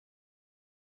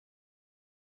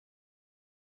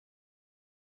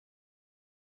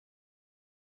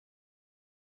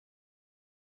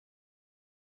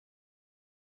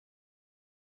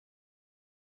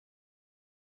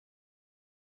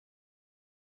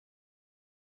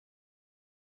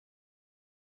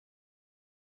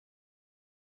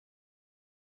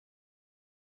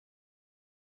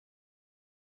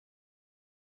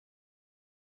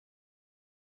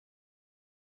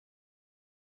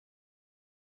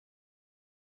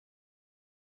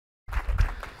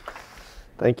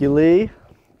Thank you, Lee.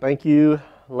 Thank you,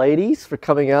 ladies, for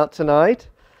coming out tonight.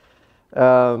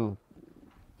 I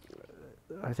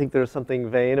think there's something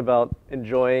vain about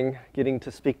enjoying getting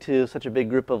to speak to such a big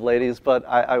group of ladies, but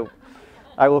I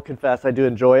will confess I do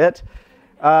enjoy it.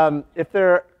 What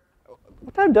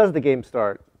time does the game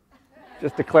start?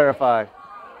 Just to clarify.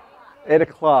 8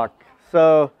 o'clock.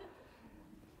 So,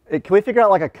 can we figure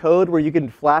out like a code where you can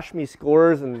flash me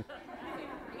scores, and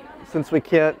since we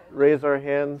can't raise our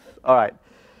hands? All right.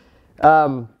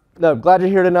 No, glad you're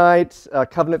here tonight.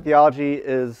 Covenant theology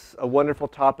is a wonderful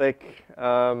topic,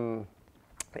 and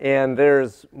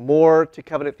there's more to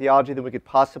covenant theology than we could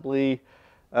possibly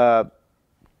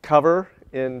cover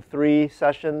in 3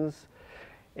 sessions.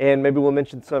 And maybe we'll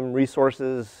mention some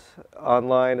resources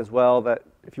online as well that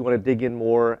if you want to dig in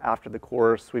more after the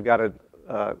course. We've got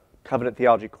a covenant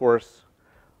theology course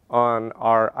on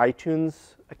our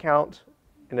iTunes account,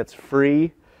 and it's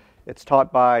free. It's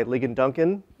taught by Ligon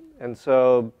Duncan, and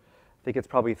so I think it's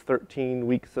probably 13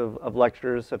 weeks of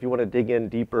lectures. So if you want to dig in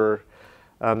deeper,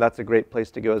 that's a great place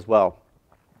to go as well.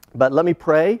 But let me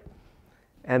pray,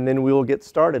 and then we will get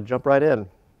started. Jump right in.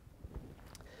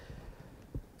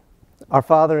 Our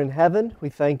Father in heaven, we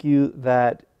thank you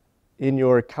that in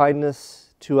your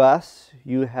kindness to us,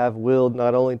 you have willed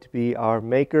not only to be our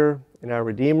Maker and our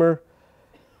Redeemer,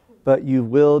 but you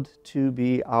willed to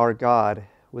be our God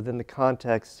within the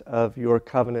context of your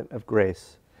covenant of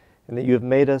grace, and that you have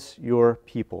made us your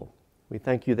people. We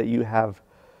thank you that you have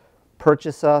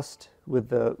purchased us with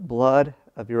the blood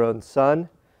of your own Son.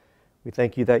 We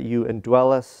thank you that you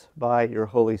indwell us by your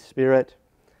Holy Spirit.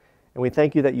 And we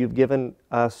thank you that you've given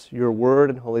us your word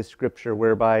and Holy Scripture,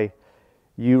 whereby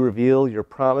you reveal your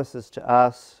promises to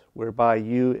us, whereby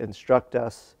you instruct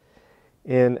us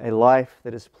in a life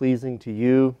that is pleasing to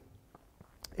you,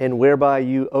 and whereby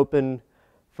you open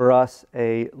for us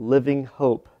a living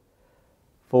hope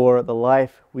for the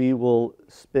life we will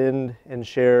spend and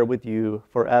share with you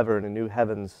forever in a new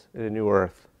heavens and a new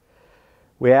earth.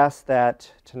 We ask that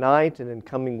tonight and in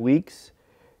coming weeks,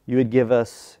 you would give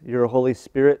us your Holy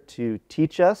Spirit to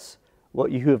teach us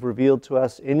what you have revealed to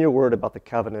us in your word about the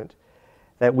covenant,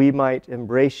 that we might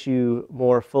embrace you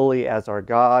more fully as our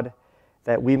God,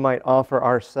 that we might offer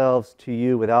ourselves to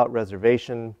you without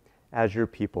reservation as your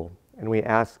people. And we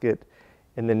ask it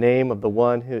in the name of the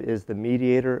one who is the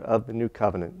mediator of the new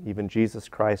covenant, even Jesus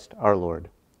Christ our Lord.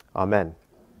 Amen.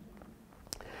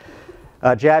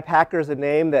 J.I. Packer is a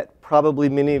name that probably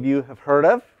many of you have heard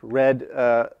of, read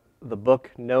the book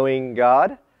Knowing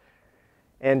God.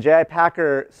 And J.I.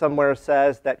 Packer somewhere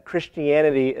says that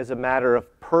Christianity is a matter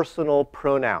of personal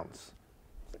pronouns.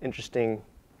 Interesting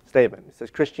statement. He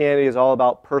says Christianity is all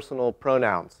about personal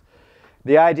pronouns.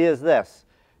 The idea is this: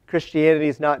 Christianity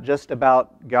is not just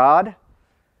about God,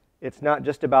 it's not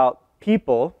just about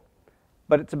people,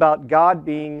 but it's about God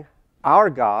being our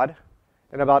God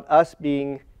and about us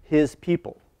being His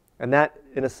people. And that,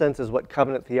 in a sense, is what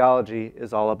covenant theology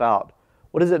is all about.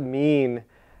 What does it mean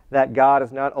that God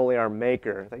is not only our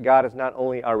Maker, that God is not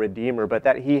only our Redeemer, but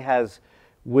that He has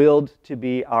willed to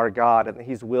be our God and that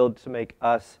He's willed to make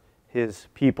us His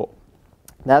people?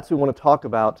 That's what we want to talk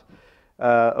about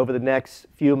over the next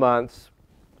few months,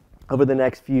 over the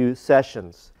next few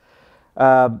sessions.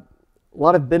 A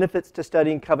lot of benefits to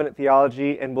studying covenant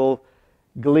theology, and we'll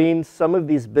glean some of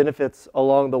these benefits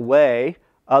along the way.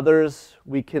 Others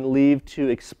we can leave to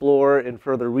explore in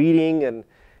further reading and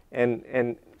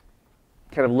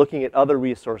kind of looking at other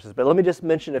resources. But let me just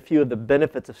mention a few of the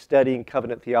benefits of studying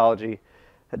covenant theology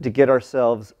to get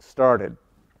ourselves started.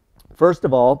 First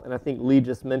of all, and I think Lee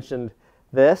just mentioned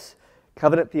this,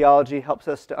 covenant theology helps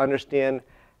us to understand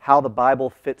how the Bible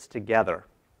fits together.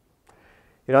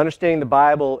 You know, understanding the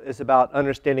Bible is about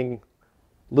understanding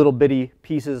little bitty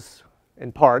pieces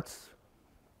and parts,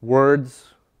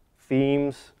 words,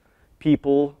 themes,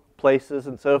 people, places,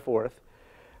 and so forth.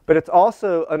 But it's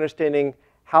also understanding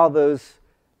how those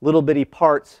little bitty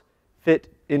parts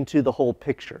fit into the whole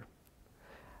picture.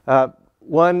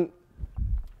 One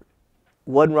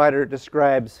writer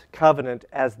describes covenant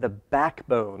as the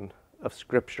backbone of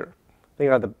Scripture.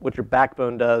 Think about what your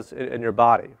backbone does in your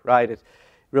body, right? It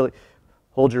really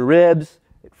holds your ribs,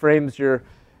 it frames your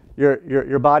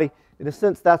body. In a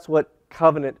sense, that's what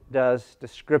covenant does to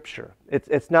Scripture.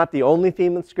 It's not the only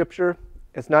theme in Scripture.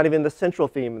 It's not even the central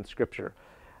theme in Scripture.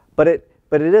 But it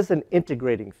is an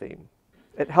integrating theme.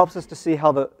 It helps us to see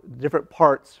how the different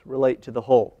parts relate to the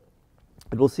whole.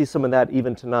 And we'll see some of that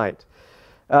even tonight.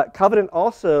 Covenant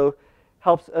also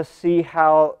helps us see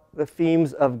how the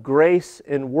themes of grace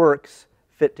and works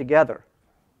fit together.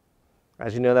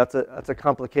 As you know, that's a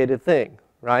complicated thing,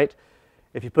 right?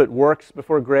 If you put works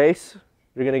before grace,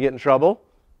 you're going to get in trouble.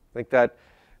 think that,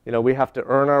 we have to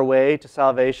earn our way to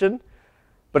salvation.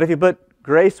 But if you put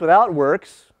grace without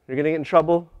works, you're going to get in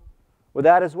trouble with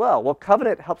that as well. Well,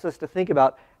 covenant helps us to think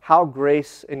about how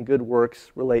grace and good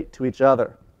works relate to each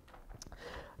other.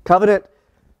 Covenant,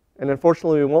 and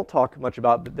unfortunately we won't talk much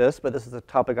about this, but this is a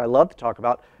topic I love to talk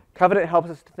about. Covenant helps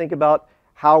us to think about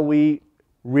how we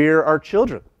rear our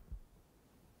children.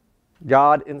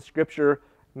 God in Scripture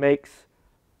makes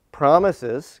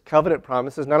promises, covenant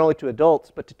promises, not only to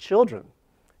adults, but to children.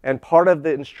 And part of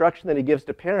the instruction that he gives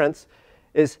to parents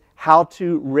is how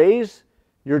to raise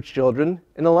your children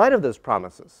in the light of those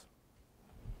promises.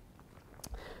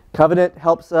 Covenant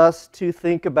helps us to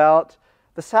think about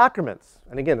the sacraments.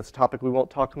 And again, it's a topic we won't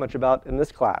talk much about in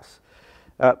this class.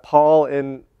 Paul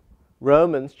in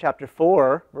Romans chapter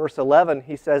 4, verse 11,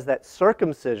 he says that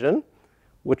circumcision,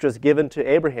 which was given to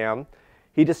Abraham,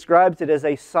 he describes it as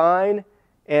a sign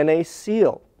and a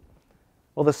seal.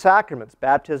 Well, the sacraments,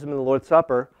 baptism and the Lord's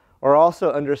Supper, are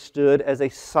also understood as a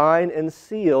sign and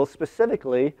seal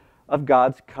specifically of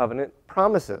God's covenant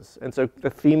promises. And so the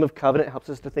theme of covenant helps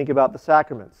us to think about the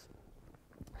sacraments.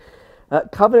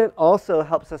 Covenant also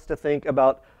helps us to think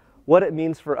about what it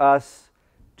means for us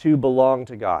to belong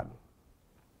to God.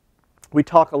 We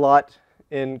talk a lot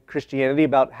in Christianity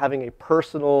about having a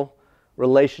personal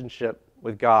relationship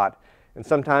with God. And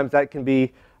sometimes that can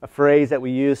be a phrase that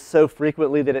we use so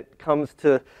frequently that it comes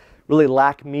to really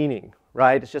lack meaning,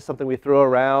 right? It's just something we throw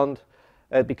around.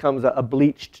 It becomes a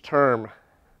bleached term.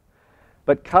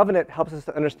 But covenant helps us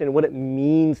to understand what it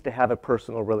means to have a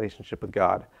personal relationship with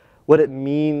God, what it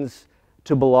means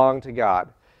to belong to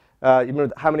God. You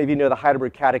remember, how many of you know the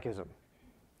Heidelberg Catechism,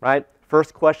 right?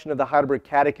 First question of the Heidelberg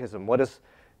Catechism, what is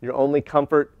your only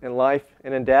comfort in life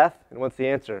and in death? And what's the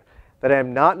answer? That I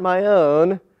am not my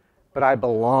own, but I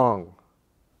belong,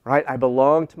 right? I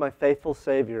belong to my faithful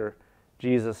Savior,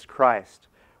 Jesus Christ.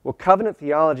 Well, covenant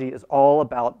theology is all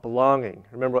about belonging.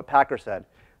 Remember what Packer said.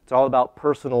 It's all about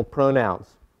personal pronouns.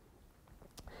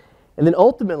 And then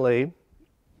ultimately,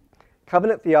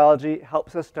 covenant theology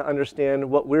helps us to understand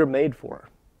what we're made for,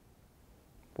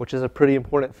 which is a pretty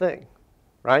important thing,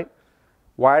 right?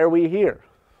 Why are we here?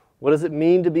 What does it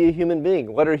mean to be a human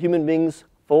being? What are human beings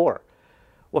for?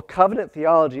 Well, covenant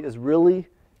theology is really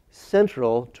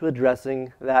central to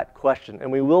addressing that question.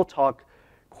 And we will talk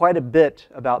quite a bit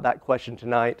about that question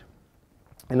tonight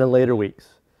and in later weeks.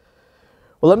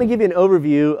 Well, let me give you an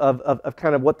overview of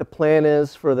kind of what the plan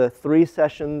is for the 3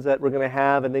 sessions that we're going to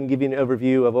have, and then give you an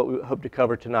overview of what we hope to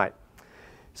cover tonight.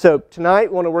 So tonight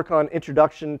we want to work on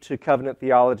Introduction to Covenant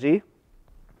Theology.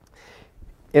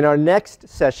 In our next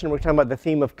session, we're talking about the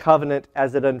theme of covenant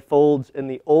as it unfolds in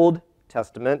the Old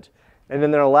Testament. And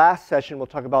then in our last session, we'll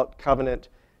talk about covenant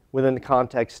within the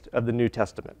context of the New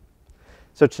Testament.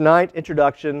 So tonight,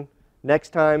 introduction. Next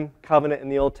time, covenant in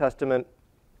the Old Testament.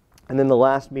 And then the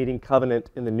last meeting, covenant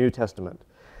in the New Testament.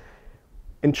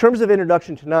 In terms of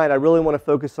introduction tonight, I really want to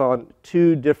focus on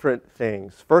 2 different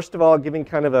things. First of all, giving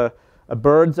kind of a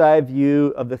bird's eye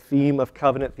view of the theme of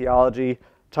covenant theology.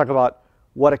 Talk about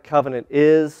what a covenant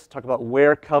is. Talk about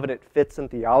where covenant fits in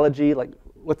theology, like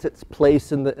what's its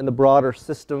place in the broader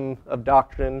system of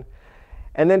doctrine.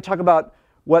 And then talk about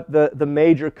what the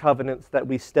major covenants that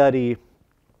we study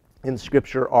in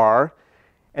Scripture are.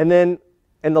 And then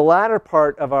in the latter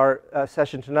part of our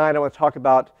session tonight, I want to talk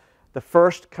about the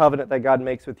first covenant that God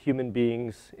makes with human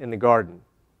beings in the garden.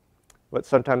 What's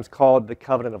sometimes called the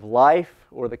covenant of life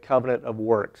or the covenant of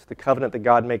works, the covenant that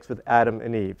God makes with Adam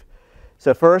and Eve.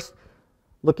 So first,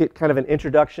 look at kind of an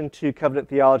introduction to covenant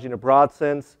theology in a broad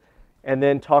sense, and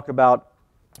then talk about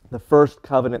the first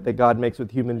covenant that God makes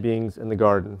with human beings in the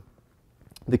garden,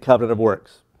 the covenant of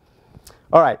works.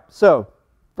 All right, so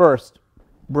first,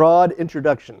 broad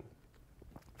introduction.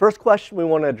 First question we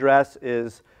want to address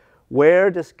is,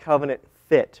 where does covenant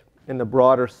fit in the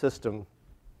broader system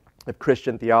of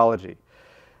Christian theology?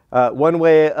 One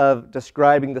way of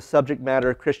describing the subject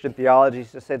matter of Christian theology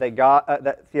is to say that,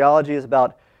 that theology is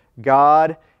about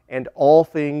God and all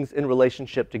things in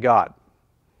relationship to God.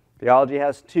 Theology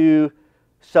has 2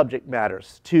 subject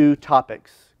matters, 2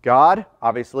 topics. God,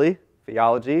 obviously,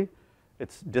 theology,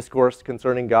 it's discourse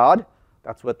concerning God.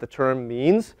 That's what the term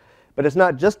means. But it's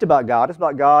not just about God, it's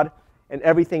about God and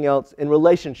everything else in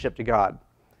relationship to God.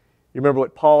 You remember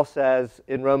what Paul says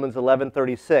in Romans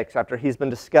 11:36 after he's been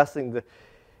discussing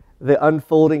the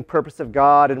unfolding purpose of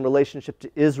God in relationship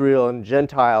to Israel and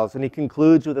Gentiles, and he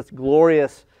concludes with this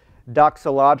glorious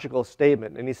doxological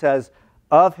statement. And he says,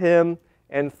 "Of him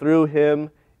and through him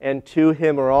and to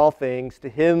him are all things, to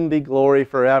him be glory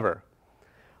forever."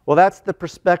 Well, that's the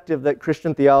perspective that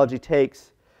Christian theology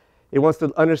takes. It wants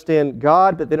to understand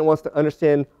God, but then it wants to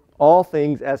understand all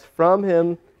things as from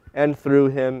him and through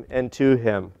him and to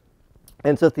him.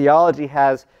 And so theology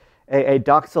has a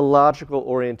doxological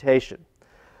orientation.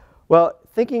 Well,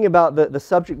 thinking about the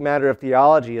subject matter of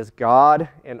theology as God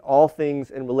and all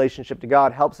things in relationship to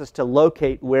God helps us to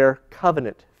locate where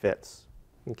covenant fits.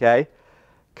 Okay?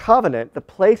 Covenant, the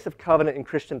place of covenant in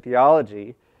Christian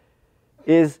theology,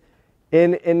 is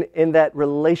in that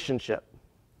relationship.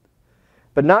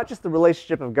 But not just the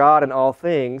relationship of God and all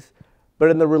things, but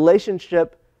in the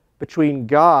relationship between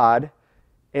God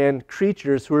and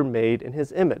creatures who are made in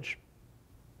his image.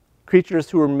 Creatures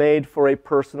who are made for a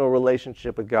personal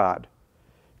relationship with God.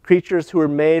 Creatures who are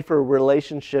made for a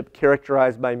relationship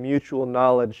characterized by mutual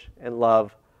knowledge and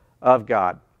love of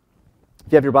God.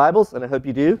 If you have your Bibles, and I hope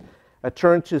you do,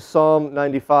 turn to Psalm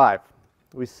 95.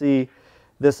 We see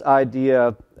this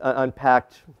idea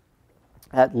unpacked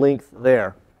at length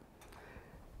there.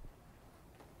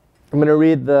 I'm going to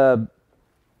read the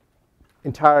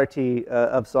entirety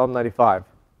of Psalm 95.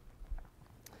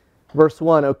 Verse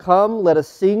 1, O come, let us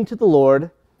sing to the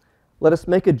Lord. Let us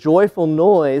make a joyful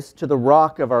noise to the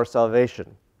rock of our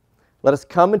salvation. Let us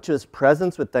come into his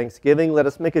presence with thanksgiving. Let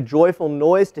us make a joyful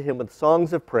noise to him with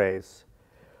songs of praise.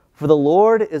 For the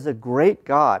Lord is a great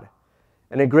God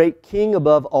and a great King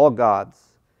above all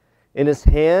gods. In his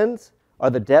hands are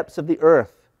the depths of the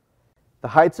earth. The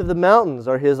heights of the mountains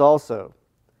are his also.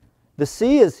 The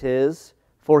sea is his,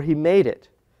 for he made it,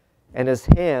 and his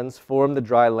hands formed the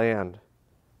dry land.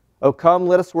 O come,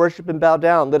 let us worship and bow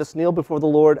down. Let us kneel before the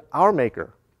Lord, our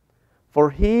Maker. For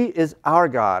he is our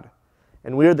God,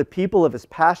 and we are the people of his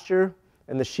pasture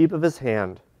and the sheep of his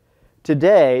hand.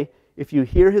 Today, if you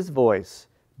hear his voice,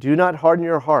 do not harden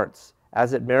your hearts,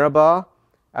 as at Meribah,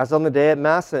 as on the day at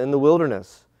Massah in the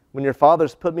wilderness, when your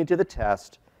fathers put me to the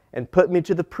test and put me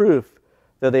to the proof,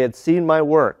 though they had seen my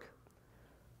work.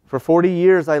 For 40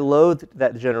 years I loathed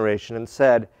that generation and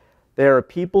said, they are a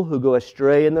people who go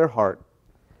astray in their heart.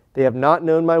 They have not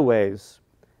known my ways.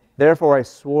 Therefore I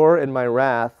swore in my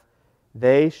wrath,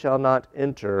 they shall not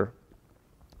enter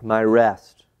my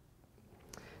rest.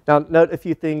 Now note a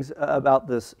few things about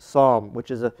this psalm,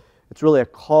 which is it's really a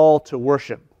call to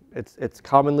worship. It's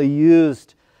commonly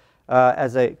used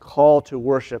as a call to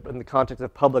worship in the context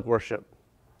of public worship,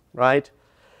 right?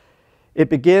 It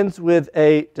begins with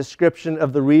a description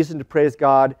of the reason to praise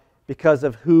God because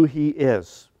of who he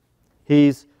is.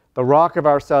 He's the rock of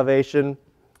our salvation,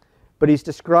 but he's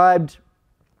described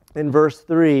in verse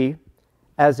 3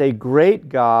 as a great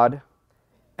God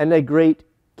and a great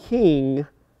King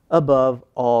above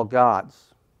all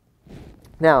gods.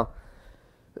 Now,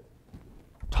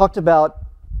 talked about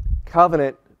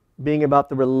covenant being about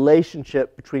the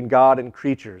relationship between God and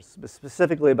creatures, but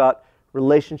specifically about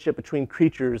relationship between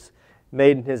creatures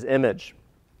made in his image.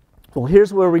 Well,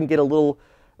 here's where we can get a little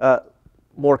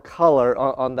more color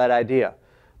on that idea.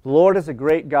 The Lord is a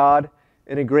great God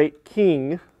and a great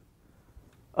King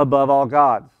above all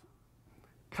gods.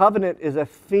 Covenant is a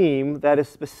theme that is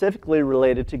specifically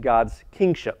related to God's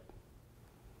kingship.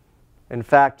 In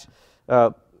fact,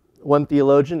 one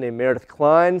theologian named Meredith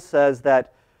Kline says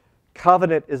that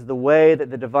covenant is the way that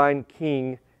the divine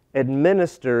king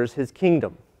administers his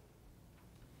kingdom.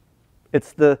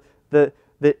 It's the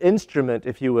instrument,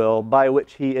 if you will, by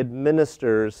which he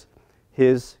administers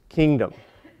his kingdom.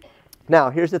 Now,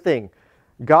 here's the thing.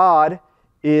 God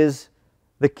is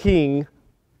the king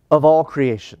of all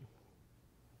creation,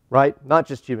 right? Not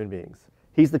just human beings.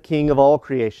 He's the king of all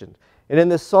creation. And in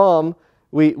this psalm,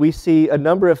 we see a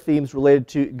number of themes related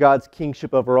to God's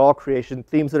kingship over all creation,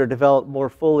 themes that are developed more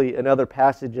fully in other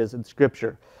passages in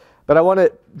Scripture. But I want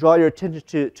to draw your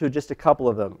attention to just a couple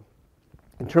of them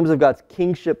in terms of God's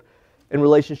kingship in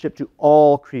relationship to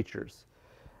all creatures.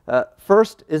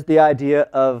 First is the idea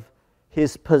of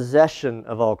his possession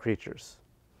of all creatures.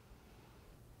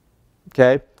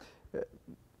 Okay?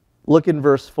 Look in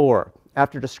verse 4.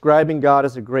 After describing God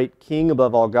as a great king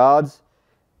above all gods,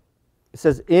 it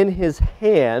says, in his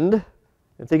hand,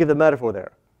 and think of the metaphor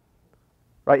there,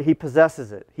 right? He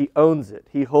possesses it. He owns it.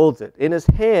 He holds it. In his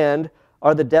hand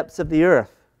are the depths of the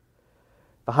earth.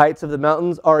 The heights of the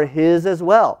mountains are his as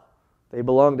well. They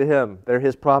belong to him. They're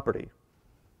his property.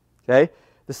 Okay?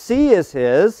 The sea is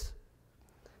his,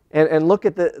 and look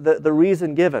at the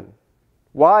reason given.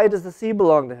 Why does the sea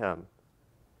belong to him?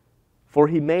 For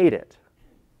he made it,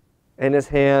 and his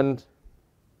hand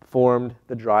formed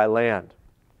the dry land.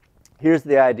 Here's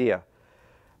the idea.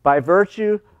 By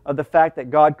virtue of the fact that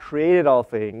God created all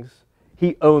things,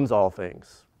 he owns all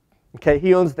things. Okay?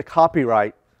 He owns the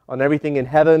copyright on everything in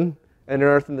heaven and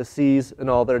earth and the seas and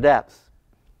all their depths.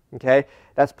 Okay?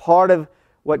 That's part of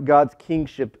what God's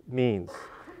kingship means.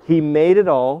 He made it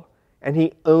all. and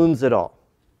he owns it all.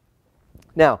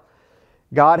 Now,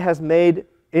 God has made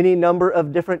any number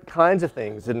of different kinds of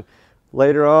things, and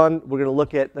later on we're going to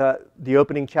look at the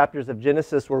opening chapters of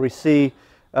Genesis where we see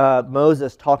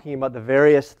Moses talking about the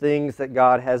various things that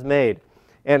God has made.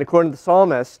 And according to the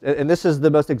psalmist, and this is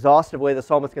the most exhaustive way the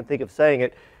psalmist can think of saying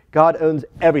it, God owns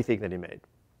everything that he made.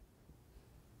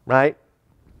 Right?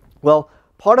 Well,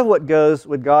 part of what goes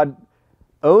with God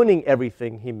owning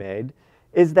everything he made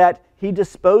is that he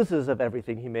disposes of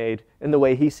everything he made in the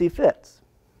way he sees fit.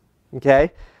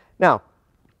 Okay? Now,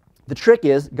 the trick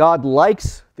is God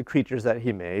likes the creatures that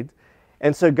he made,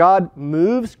 and so God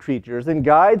moves creatures and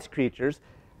guides creatures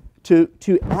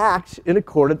to act in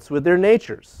accordance with their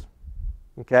natures.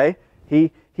 Okay?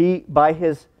 He, by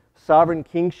his sovereign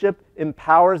kingship,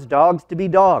 empowers dogs to be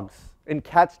dogs, and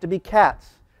cats to be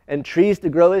cats, and trees to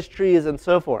grow as trees, and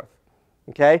so forth.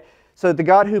 Okay? So the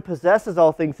God who possesses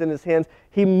all things in his hands,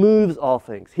 he moves all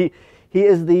things. He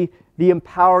is the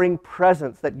empowering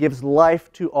presence that gives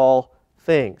life to all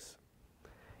things.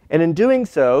 And in doing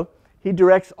so, he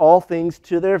directs all things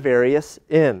to their various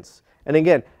ends. And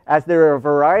again, as there are a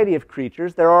variety of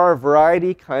creatures, there are a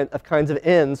variety of kinds of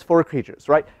ends for creatures,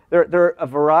 right? There are a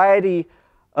variety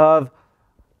of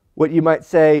what you might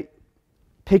say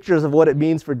pictures of what it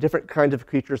means for different kinds of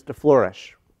creatures to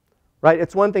flourish, right?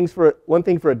 It's one thing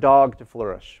for a dog to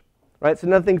flourish, right? It's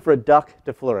another thing for a duck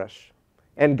to flourish.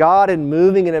 And God, in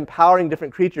moving and empowering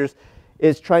different creatures,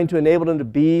 is trying to enable them to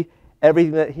be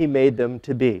everything that he made them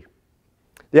to be.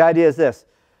 The idea is this: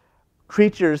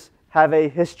 creatures have a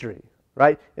history,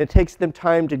 right? It takes them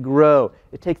time to grow.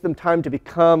 It takes them time to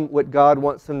become what God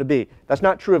wants them to be. That's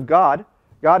not true of God.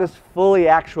 God is fully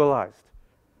actualized,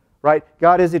 right?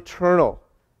 God is eternal.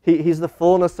 He's the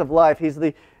fullness of life. He's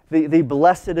the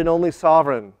blessed and only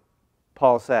sovereign,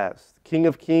 Paul says, King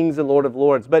of kings and Lord of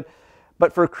lords. But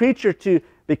for a creature to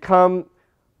become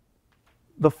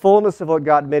the fullness of what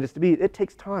God made us to be, it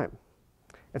takes time.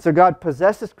 And so God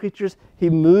possesses creatures, he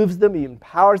moves them, he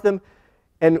empowers them,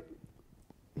 and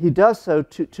he does so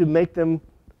to make them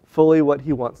fully what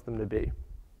he wants them to be.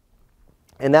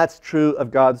 And that's true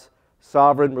of God's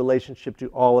sovereign relationship to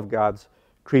all of God's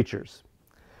creatures.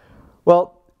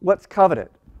 Well, what's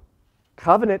covenant?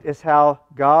 Covenant is how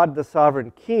God, the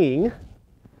sovereign king,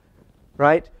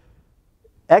 right,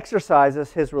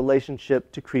 exercises his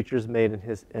relationship to creatures made in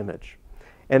his image.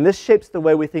 And this shapes the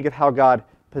way we think of how God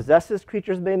possesses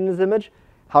creatures made in his image,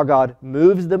 how God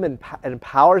moves them and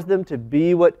empowers them to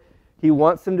be what he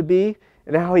wants them to be,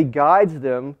 and how he guides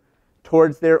them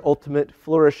towards their ultimate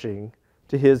flourishing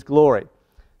to his glory.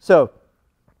 So,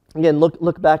 again,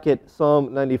 look back at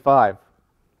Psalm 95.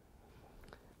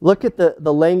 Look at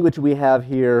the language we have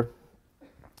here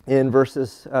in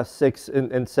verses 6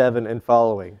 and 7 and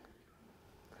following.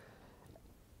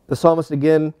 The psalmist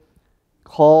again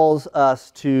calls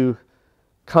us to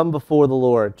come before the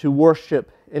Lord, to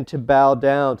worship and to bow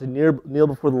down, to kneel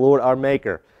before the Lord our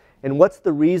Maker. And what's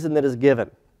the reason that is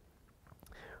given?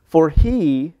 For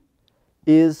he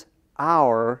is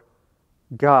our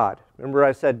God. Remember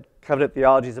I said covenant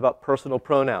theology is about personal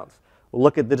pronouns. Well,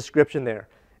 look at the description there.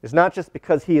 It's not just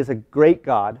because he is a great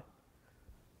God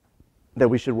that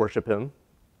we should worship him.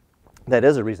 That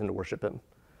is a reason to worship him.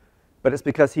 But it's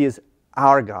because he is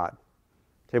our God.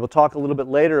 Okay, we'll talk a little bit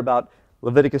later about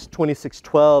Leviticus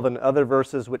 26:12 and other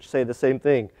verses which say the same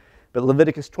thing. But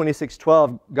Leviticus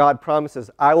 26:12, God promises,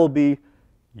 I will be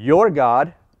your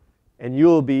God and you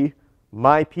will be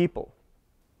my people.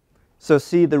 So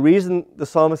see, the reason the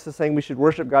psalmist is saying we should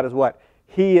worship God is what?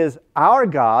 He is our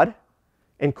God,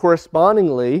 and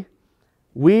correspondingly,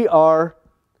 we are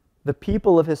the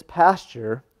people of his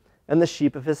pasture and the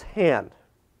sheep of his hand.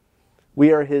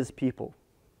 We are his people.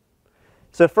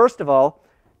 So first of all,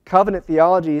 covenant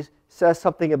theology says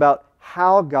something about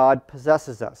how God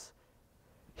possesses us.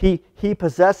 He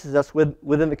possesses us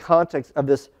within the context of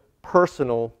this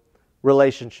personal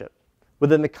relationship,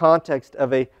 within the context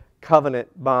of a covenant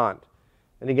bond.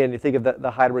 And again, you think of the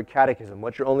Heidelberg Catechism.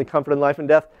 What's your only comfort in life and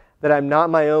death? That I'm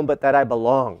not my own, but that I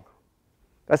belong.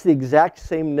 That's the exact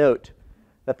same note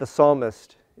that the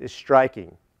psalmist is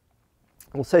striking.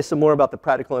 We'll say some more about the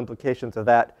practical implications of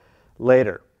that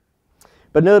later.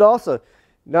 But note also,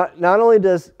 not only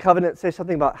does covenant say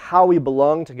something about how we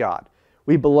belong to God,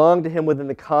 we belong to him within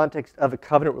the context of a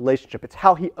covenant relationship. It's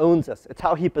how he owns us. It's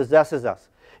how he possesses us.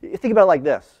 You think about it like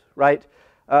this, right?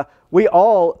 We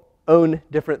all own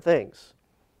different things,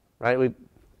 right? We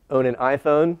own an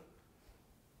iPhone.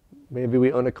 Maybe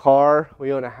we own a car.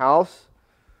 We own a house,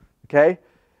 okay?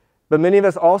 But many of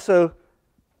us also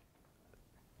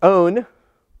own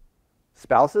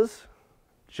spouses,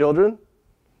 children,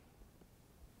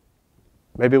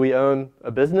 Maybe we own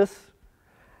a business.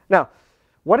 Now,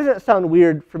 why does that sound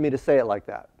weird for me to say it like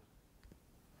that?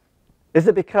 Is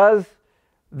it because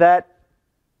that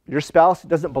your spouse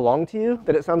doesn't belong to you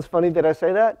that it sounds funny that I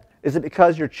say that? Is it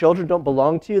because your children don't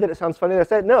belong to you that it sounds funny that I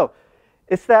say it? No.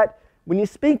 It's that when you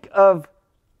speak of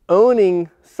owning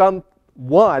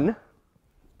someone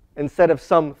instead of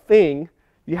something,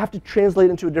 you have to translate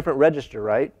into a different register,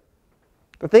 right?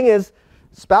 The thing is,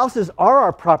 spouses are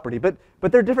our property, but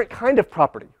they're a different kind of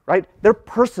property, right? They're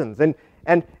persons,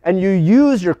 and you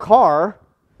use your car,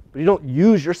 but you don't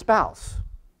use your spouse,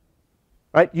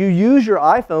 right? You use your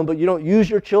iPhone, but you don't use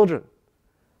your children,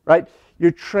 right?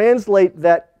 You translate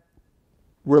that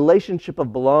relationship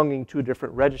of belonging to a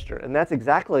different register, and that's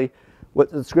exactly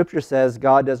what the Scripture says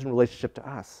God does in relationship to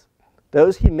us.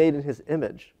 Those He made in His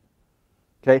image,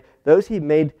 okay? Those He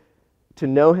made to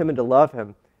know Him and to love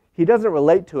Him. He doesn't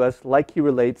relate to us like He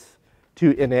relates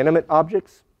to inanimate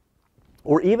objects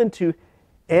or even to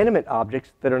animate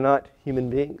objects that are not human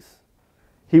beings.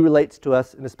 He relates to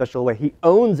us in a special way. He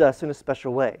owns us in a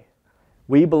special way.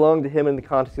 We belong to Him in the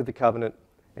context of the covenant,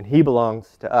 and He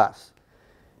belongs to us.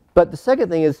 But the second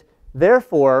thing is,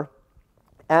 therefore,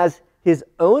 as His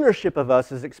ownership of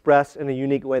us is expressed in a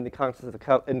unique way in the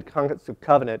context of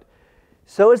covenant,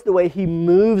 so is the way He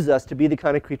moves us to be the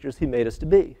kind of creatures He made us to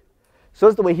be. So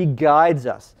is the way He guides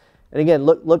us. And again,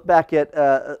 look back at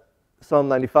Psalm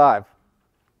 95.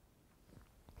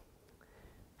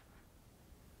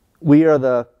 We are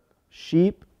the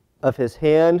sheep of His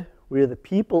hand. We are the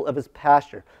people of His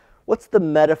pasture. What's the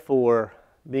metaphor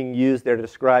being used there to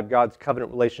describe God's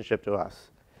covenant relationship to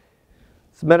us?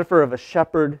 It's a metaphor of a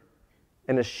shepherd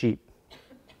and a sheep,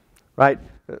 right?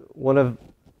 One of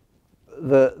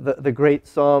the great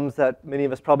Psalms that many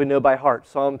of us probably know by heart,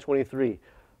 Psalm 23.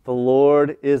 The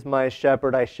Lord is my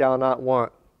shepherd, I shall not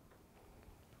want.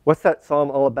 What's that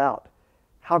psalm all about?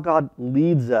 How God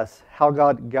leads us, how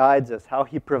God guides us, how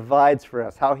He provides for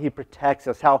us, how He protects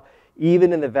us, how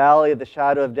even in the valley of the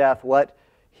shadow of death, what?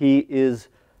 He is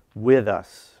with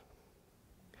us.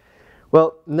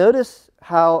 Well, notice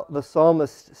how the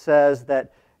psalmist says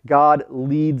that God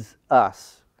leads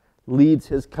us, leads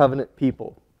His covenant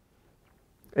people.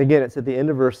 Again, it's at the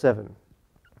end of verse 7.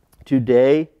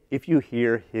 Today, if you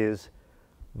hear His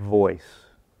voice.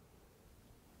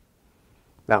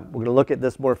 Now, we're going to look at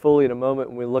this more fully in a moment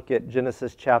when we look at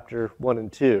Genesis chapter 1 and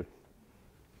 2.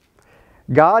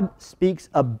 God speaks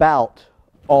about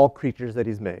all creatures that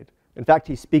He's made. In fact,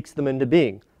 He speaks them into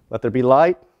being. Let there be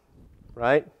light,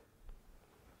 right?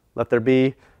 Let there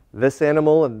be this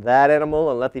animal and that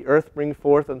animal, and let the earth bring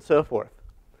forth, and so forth.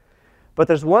 But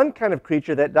there's one kind of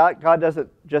creature that God doesn't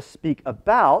just speak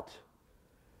about,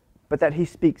 but that He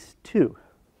speaks to.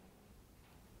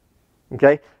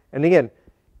 Okay? And again,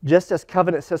 just as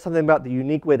covenant says something about the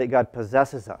unique way that God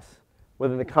possesses us,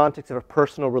 within the context of a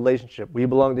personal relationship, we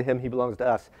belong to Him, He belongs to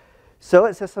us, so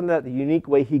it says something about the unique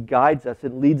way He guides us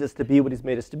and leads us to be what He's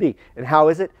made us to be. And how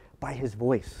is it? By His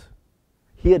voice.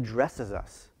 He addresses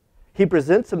us. He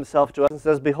presents Himself to us and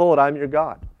says, behold, I'm your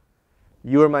God.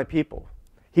 You are my people.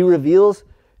 He reveals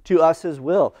to us His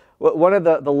will. One of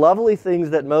the lovely things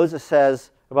that Moses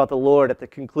says about the Lord at the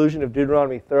conclusion of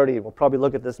Deuteronomy 30, and we'll probably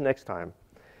look at this next time.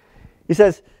 He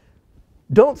says,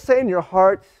 don't say in your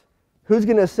hearts, who's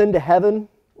going to ascend to heaven,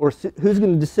 or who's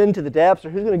going to descend to the depths, or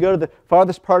who's going to go to the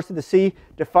farthest parts of the sea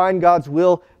to find God's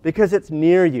will, because it's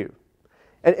near you.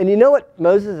 And you know what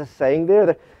Moses is saying there?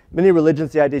 That many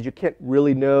religions, the idea is you can't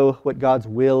really know what God's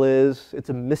will is. It's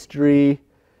a mystery.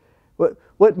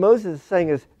 What Moses is saying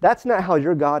is, that's not how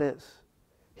your God is.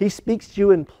 He speaks to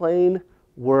you in plain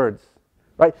words.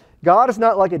 Right? God is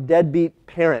not like a deadbeat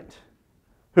parent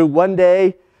who one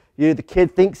day the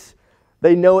kid thinks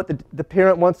they know what the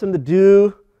parent wants them to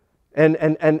do, and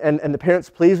the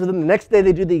parent's pleased with them. The next day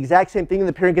they do the exact same thing and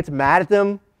the parent gets mad at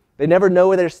them. They never know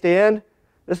where they stand.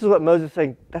 This is what Moses is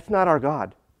saying. That's not our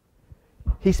God.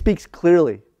 He speaks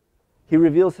clearly. He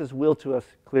reveals His will to us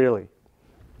clearly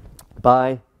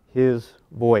by His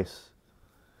voice.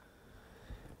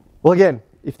 Well, again,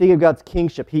 if you think of God's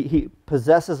kingship, He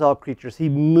possesses all creatures. He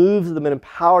moves them and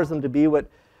empowers them to be what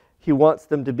He wants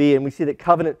them to be. And we see that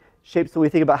covenant shapes the way we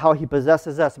think about how He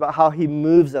possesses us, about how He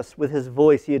moves us with His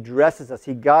voice. He addresses us.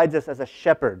 He guides us as a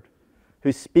shepherd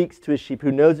who speaks to His sheep,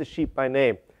 who knows His sheep by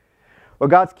name. Well,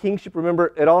 God's kingship,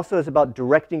 remember, it also is about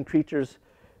directing creatures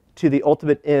to the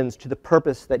ultimate ends, to the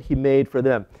purpose that He made for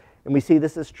them. And we see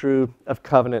this is true of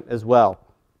covenant as well.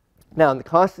 Now, in the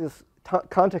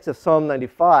context of Psalm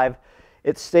 95,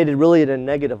 it's stated really in a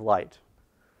negative light.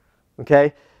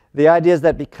 Okay? The idea is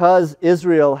that because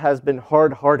Israel has been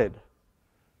hard-hearted,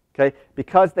 okay,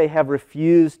 because they have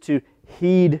refused to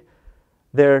heed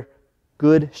their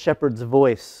good shepherd's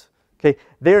voice. Okay?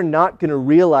 They're not going to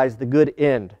realize the good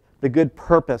end, the good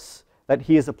purpose that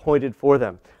he has appointed for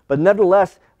them. But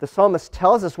nevertheless, the psalmist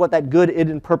tells us what that good end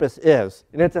and purpose is.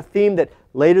 And it's a theme that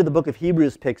later the book of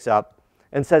Hebrews picks up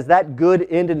and says that good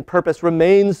end and purpose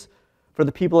remains for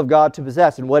the people of God to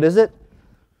possess. And what is it?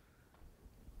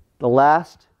 The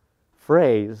last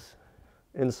phrase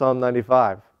in Psalm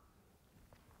 95.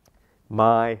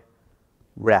 My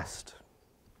rest.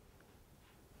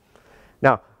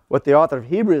 Now, what the author of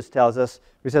Hebrews tells us,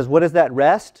 he says, what is that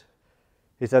rest?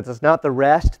 He says, it's not the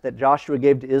rest that Joshua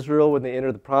gave to Israel when they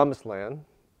entered the promised land.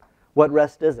 What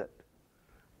rest is it?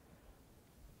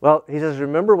 Well, he says,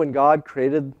 remember when God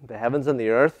created the heavens and the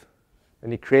earth?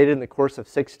 And he created in the course of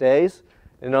 6 days.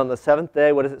 And on the seventh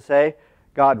day, what does it say?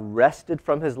 God rested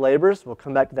from his labors. We'll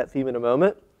come back to that theme in a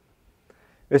moment.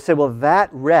 They say, well, that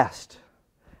rest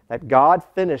that God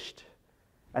finished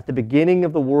at the beginning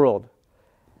of the world,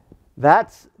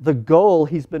 that's the goal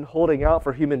he's been holding out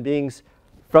for human beings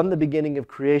from the beginning of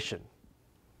creation.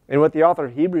 And what the author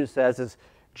of Hebrews says is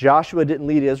Joshua didn't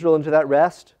lead Israel into that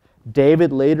rest.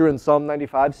 David later in Psalm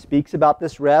 95 speaks about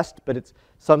this rest, but it's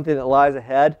something that lies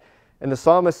ahead. And the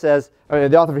psalmist says,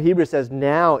 the author of Hebrews says,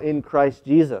 now in Christ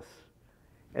Jesus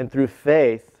and through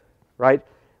faith, right,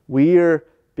 we are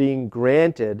being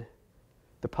granted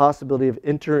the possibility of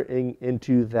entering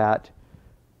into that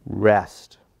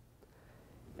rest.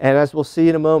 And as we'll see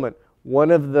in a moment,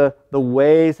 one of the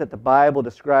ways that the Bible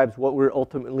describes what we're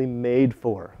ultimately made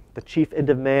for, the chief end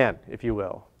of man, if you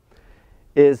will,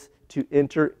 is to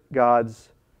enter God's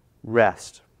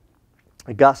rest.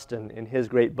 Augustine, in his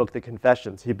great book, The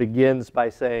Confessions, he begins by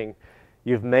saying,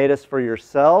 you've made us for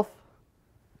yourself,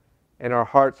 and our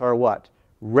hearts are what?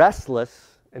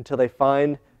 Restless until they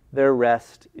find their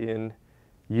rest in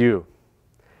you.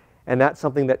 And that's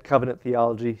something that covenant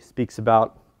theology speaks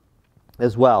about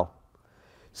as well.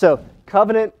 So,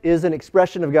 covenant is an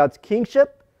expression of God's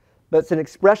kingship, but it's an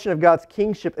expression of God's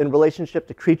kingship in relationship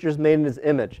to creatures made in his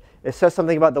image. It says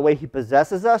something about the way he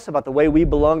possesses us, about the way we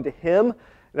belong to him,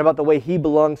 and about the way he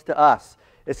belongs to us.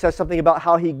 It says something about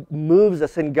how he moves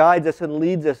us and guides us and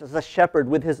leads us as a shepherd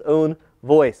with his own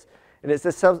voice. And it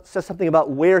says something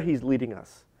about where he's leading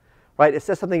us. Right? It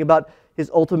says something about his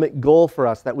ultimate goal for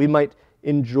us, that we might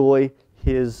enjoy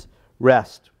his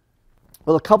rest.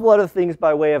 Well, a couple other things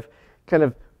by way of kind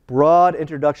of broad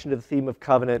introduction to the theme of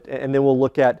covenant, and then we'll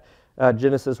look at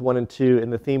Genesis 1 and 2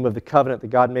 and the theme of the covenant that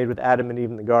God made with Adam and Eve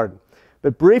in the garden.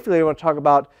 But briefly, I want to talk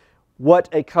about what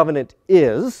a covenant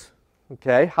is,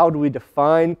 okay? How do we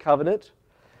define covenant?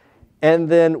 And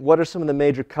then what are some of the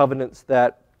major covenants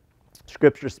that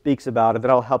Scripture speaks about? And then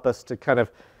I'll help us to kind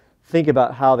of think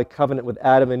about how the covenant with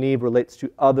Adam and Eve relates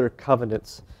to other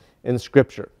covenants in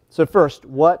Scripture. So first,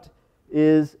 what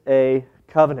is a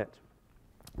covenant?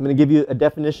 I'm going to give you a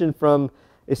definition from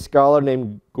a scholar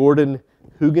named Gordon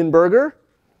Hugenberger.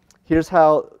 Here's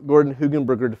how Gordon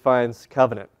Hugenberger defines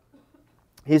covenant.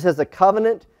 He says a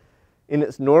covenant in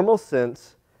its normal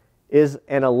sense is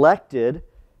an elected,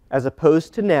 as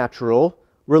opposed to natural,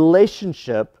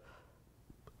 relationship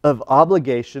of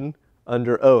obligation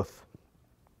under oath.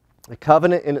 A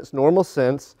covenant in its normal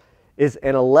sense is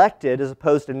an elected, as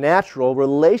opposed to natural,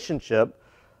 relationship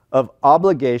of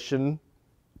obligation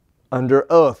under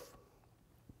oath.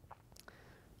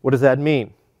 What does that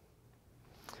mean?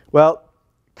 Well,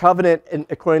 covenant,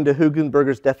 according to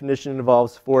Hugenberger's definition,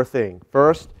 involves four things.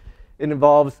 First, it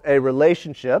involves a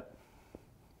relationship.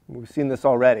 We've seen this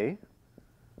already.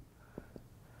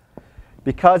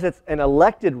 Because it's an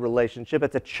elected relationship,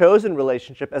 it's a chosen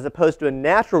relationship, as opposed to a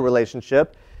natural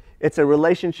relationship, it's a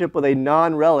relationship with a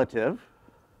non-relative.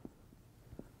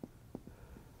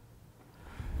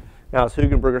 Now, as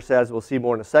Hugenberger says, we'll see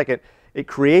more in a second, it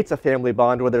creates a family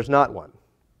bond where there's not one.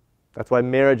 That's why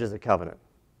marriage is a covenant.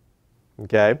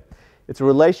 Okay? It's a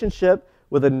relationship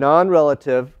with a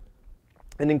non-relative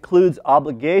and includes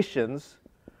obligations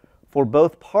for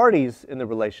both parties in the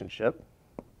relationship.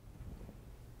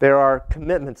 There are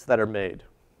commitments that are made,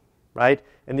 right?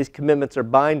 And these commitments are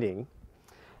binding.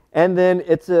 And then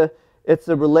it's a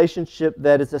relationship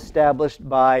that is established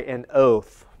by an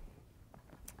oath.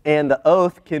 And the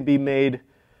oath can be made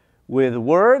with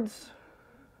words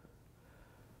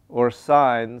or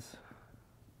signs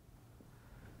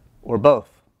or both.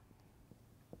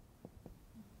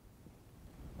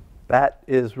 That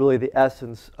is really the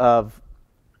essence of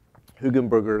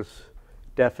Hugenberger's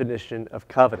definition of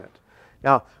covenant.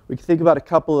 Now, we can think about a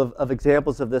couple of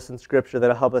examples of this in Scripture that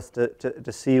will help us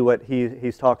to see what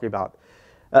he's talking about.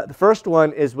 The first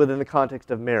one is within the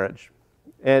context of marriage.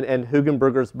 And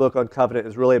Hugenberger's book on covenant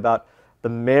is really about the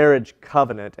marriage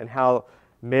covenant and how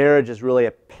marriage is really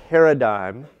a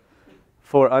paradigm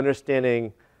for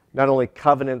understanding not only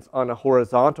covenants on a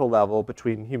horizontal level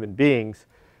between human beings,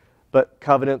 but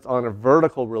covenants on a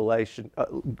vertical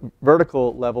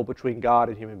level between God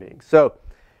and human beings. So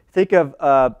think of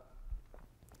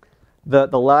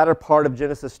the latter part of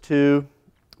Genesis 2,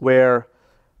 where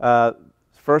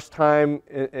first time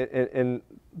in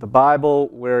the Bible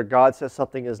where God says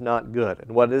something is not good.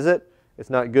 And what is it? It's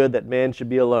not good that man should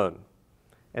be alone.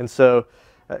 And so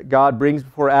God brings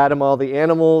before Adam all the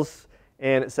animals,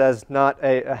 and it says not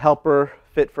a helper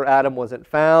fit for Adam wasn't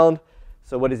found.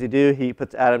 So what does he do? He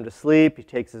puts Adam to sleep. He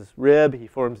takes his rib. He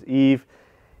forms Eve.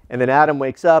 And then Adam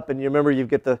wakes up, and you remember you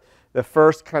get the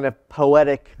first kind of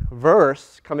poetic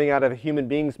verse coming out of a human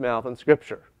being's mouth in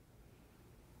Scripture.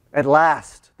 At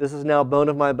last, this is now bone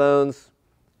of my bones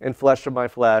and flesh of my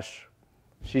flesh.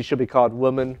 She shall be called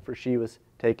woman, for she was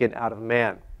taken out of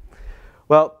man.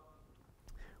 Well,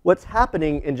 what's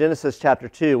happening in Genesis chapter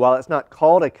 2, while it's not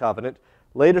called a covenant,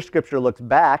 later Scripture looks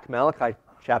back, Malachi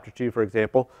chapter 2, for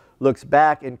example, looks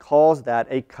back and calls that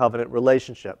a covenant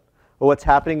relationship. Well, what's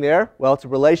happening there? Well, it's a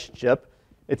relationship.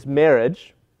 It's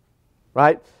marriage,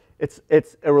 right? It's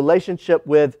a relationship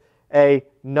with a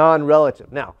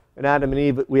non-relative. Now, in Adam and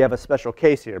Eve, we have a special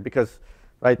case here because,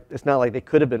 right, it's not like they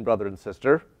could have been brother and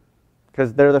sister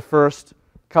because they're the first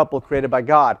couple created by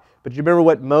God. But you remember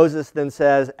what Moses then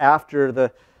says after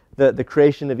the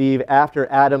creation of Eve, after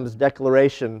Adam's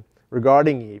declaration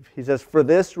regarding Eve. He says, for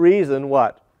this reason,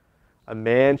 what? A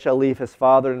man shall leave his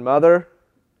father and mother,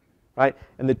 right?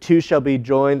 And the two shall be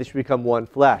joined, they shall become one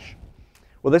flesh.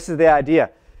 Well, this is the idea.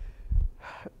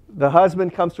 The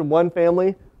husband comes from one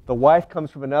family, the wife comes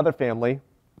from another family,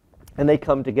 and they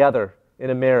come together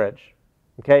in a marriage.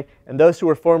 Okay? And those who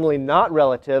were formerly not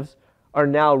relatives are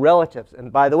now relatives.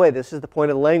 And by the way, this is the point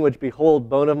of the language, behold,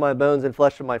 bone of my bones and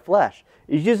flesh of my flesh.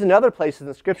 It's used in other places in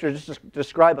the Scripture just to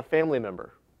describe a family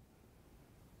member.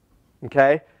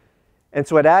 Okay? And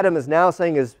so what Adam is now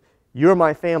saying is, you're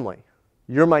my family.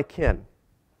 You're my kin.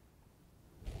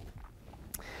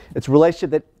 It's a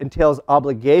relationship that entails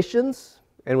obligations,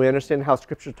 and we understand how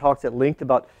Scripture talks at length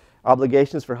about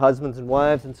obligations for husbands and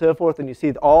wives and so forth, and you see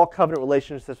that all covenant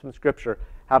relationships from Scripture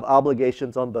have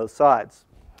obligations on both sides.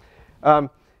 But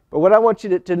what I want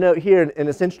you to note here, and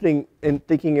it's interesting in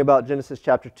thinking about Genesis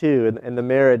chapter 2 and the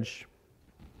marriage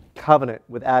covenant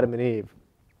with Adam and Eve,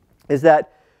 is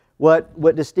that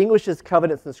what distinguishes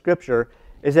covenants in Scripture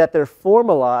is that they're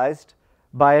formalized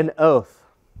by an oath.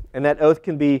 And that oath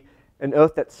can be an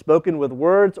oath that's spoken with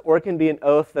words, or it can be an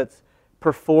oath that's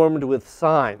performed with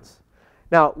signs.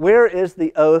 Now, where is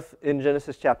the oath in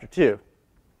Genesis chapter 2?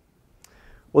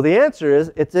 Well, the answer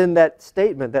is it's in that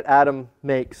statement that Adam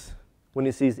makes when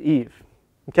he sees Eve.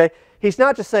 Okay? He's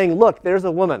not just saying, look, there's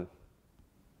a woman.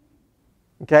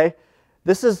 Okay?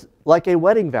 This is like a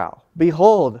wedding vow.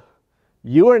 Behold,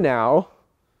 you are now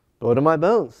bone of my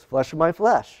bones, flesh of my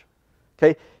flesh.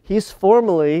 Okay? He's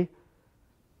formally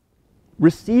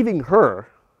receiving her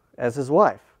as his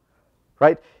wife.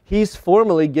 Right? He's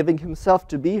formally giving himself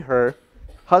to be her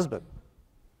husband.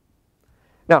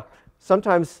 Now,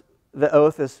 sometimes the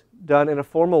oath is done in a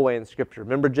formal way in Scripture.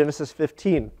 Remember Genesis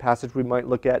 15, passage we might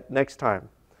look at next time.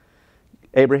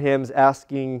 Abraham's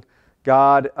asking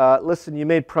God, listen, you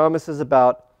made promises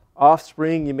about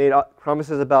offspring, you made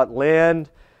promises about land,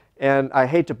 and I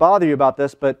hate to bother you about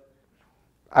this, but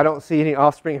I don't see any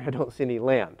offspring, I don't see any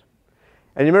land.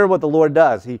 And you remember what the Lord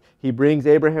does. He brings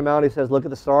Abraham out, he says, look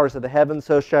at the stars of the heavens,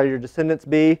 so shall your descendants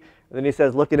be. And then he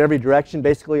says, look in every direction,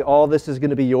 basically all this is going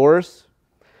to be yours.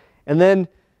 And then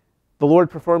the Lord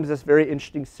performs this very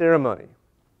interesting ceremony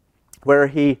where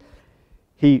he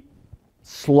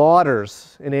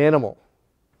slaughters an animal,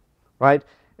 right?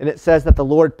 And it says that the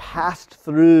Lord passed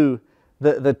through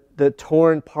the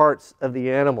torn parts of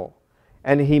the animal.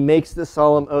 And he makes the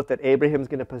solemn oath that Abraham's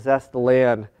going to possess the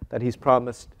land that he's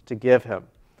promised to give him.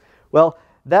 Well,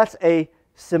 that's a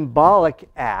symbolic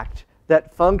act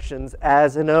that functions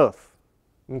as an oath.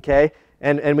 Okay?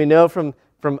 And we know from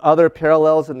other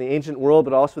parallels in the ancient world,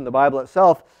 but also in the Bible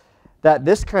itself, that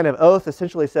this kind of oath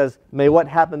essentially says, may what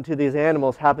happened to these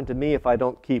animals happen to me if I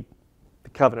don't keep the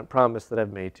covenant promise that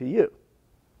I've made to you.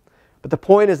 But the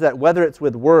point is that whether it's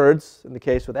with words, in the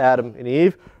case with Adam and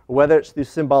Eve, or whether it's through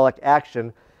symbolic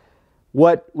action,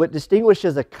 what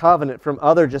distinguishes a covenant from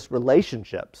other just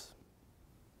relationships,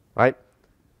 right?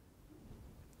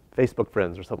 Facebook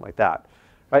friends or something like that,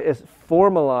 right? Is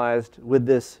formalized with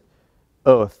this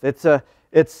oath.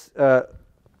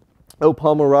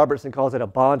 Palmer Robertson calls it a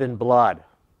bond in blood.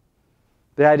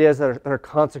 The idea is that there are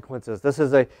consequences. This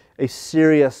is a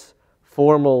serious,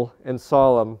 formal, and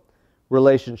solemn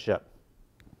relationship.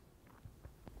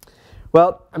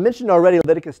 Well, I mentioned already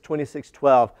Leviticus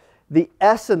 26:12. The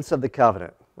essence of the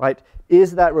covenant, right,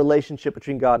 is that relationship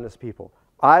between God and his people.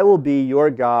 I will be your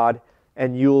God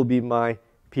and you will be my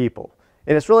people.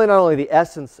 And it's really not only the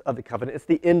essence of the covenant, it's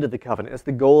the end of the covenant. It's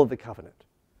the goal of the covenant.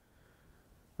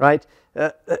 Right?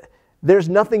 There's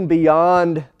nothing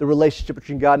beyond the relationship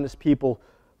between God and his people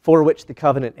for which the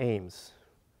covenant aims.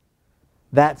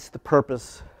 That's the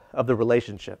purpose of the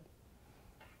relationship.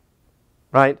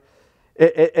 Right?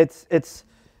 It's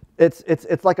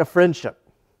like a friendship.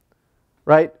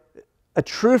 Right? A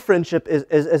true friendship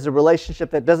is a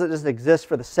relationship that doesn't just exist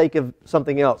for the sake of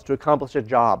something else, to accomplish a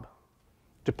job,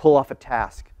 to pull off a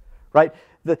task. Right?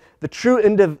 The true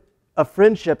end of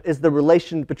friendship is the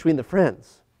relation between the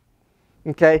friends.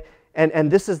 Okay?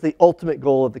 And this is the ultimate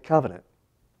goal of the covenant.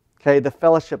 Okay? The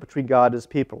fellowship between God and his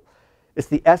people. It's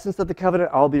the essence of the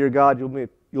covenant. I'll be your God,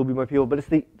 you'll be my people. But it's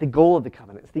the goal of the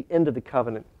covenant. It's the end of the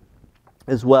covenant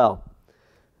as well.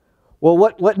 Well,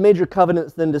 what major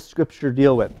covenants then does Scripture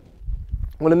deal with?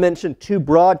 I want to mention two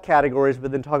broad categories,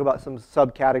 but then talk about some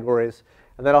subcategories.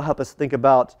 And that'll help us think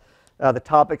about the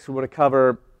topics we want to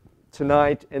cover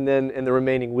tonight and then in the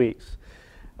remaining weeks.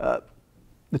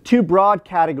 The two broad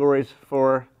categories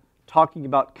for talking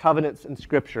about covenants in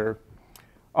Scripture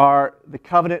are the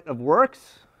covenant of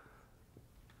works,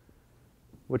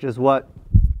 which is what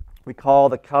we call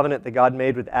the covenant that God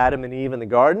made with Adam and Eve in the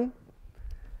garden,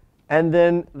 and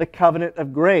then the covenant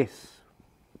of grace.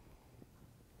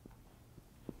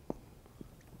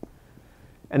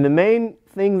 And the main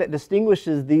thing that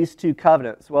distinguishes these two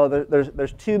covenants, well,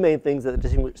 there's two main things that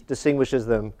distinguishes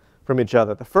them from each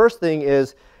other. The first thing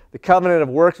is the covenant of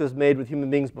works was made with human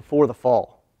beings before the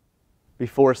fall,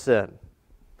 before sin.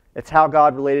 It's how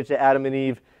God related to Adam and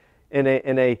Eve in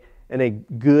a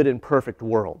good and perfect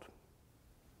world.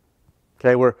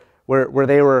 Okay, where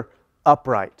they were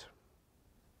upright,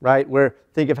 right? Where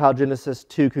think of how Genesis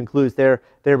 2 concludes. They're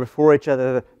before each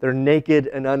other. They're naked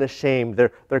and unashamed.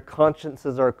 Their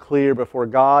consciences are clear before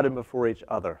God and before each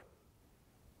other.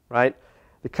 Right?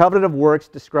 The covenant of works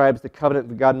describes the covenant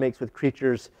that God makes with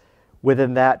creatures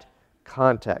within that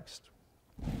context.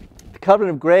 The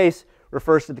covenant of grace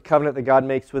refers to the covenant that God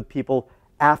makes with people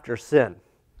after sin,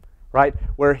 right?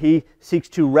 Where he seeks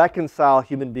to reconcile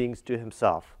human beings to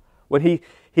himself. When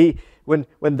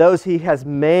those he has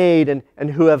made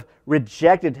and who have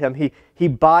rejected him, he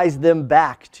buys them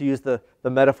back, to use the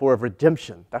metaphor of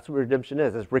redemption. That's what redemption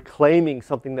is reclaiming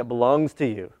something that belongs to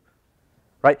you,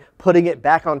 right? Putting it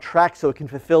back on track so it can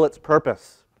fulfill its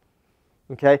purpose.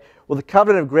 Okay? Well, the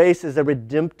covenant of grace is a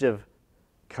redemptive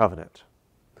covenant.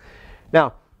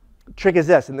 Now, the trick is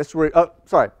this, and this is where,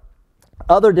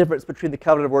 other difference between the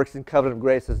covenant of works and covenant of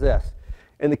grace is this.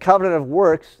 In the covenant of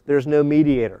works, there's no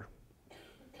mediator,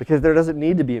 because there doesn't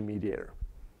need to be a mediator,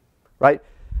 right?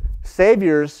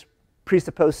 Saviors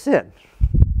presuppose sin,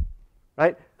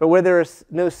 right? But where there is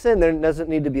no sin, there doesn't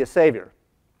need to be a Savior.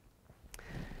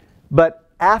 But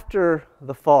after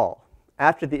the fall,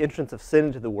 after the entrance of sin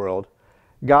into the world,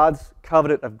 God's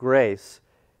covenant of grace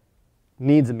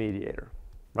needs a mediator,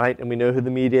 right? And we know who the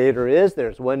mediator is.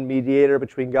 There's one mediator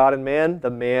between God and man,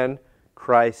 the man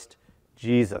Christ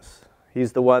Jesus.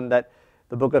 He's the one that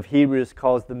the book of Hebrews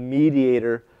calls the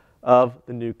mediator of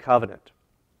the new covenant.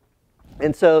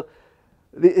 And so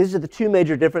these are the two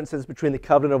major differences between the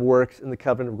covenant of works and the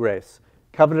covenant of grace.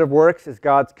 Covenant of works is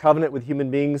God's covenant with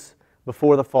human beings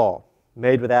before the fall,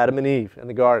 made with Adam and Eve in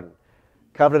the garden.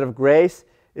 Covenant of grace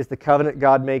is the covenant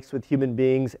God makes with human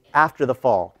beings after the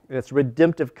fall, and it's a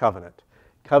redemptive covenant.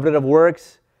 Covenant of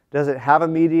works doesn't have a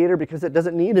mediator because it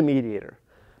doesn't need a mediator.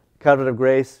 Covenant of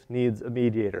grace needs a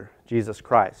mediator, Jesus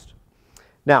Christ.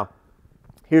 Now,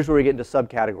 here's where we get into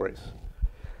subcategories.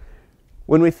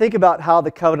 When we think about how the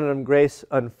covenant of grace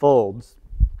unfolds,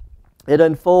 it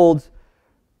unfolds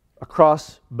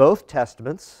across both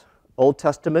testaments, Old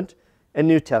Testament and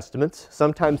New Testaments.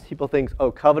 Sometimes people think,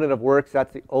 oh, covenant of works,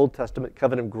 that's the Old Testament.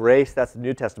 Covenant of grace, that's the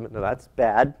New Testament. No, that's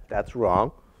bad. That's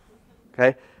wrong.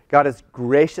 Okay? God is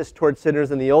gracious towards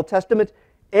sinners in the Old Testament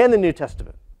and the New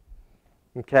Testament.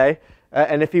 Okay?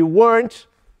 And if he weren't,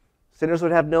 sinners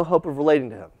would have no hope of relating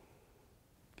to him.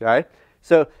 Okay?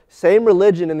 So, same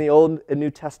religion in the Old and New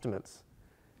Testaments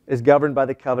is governed by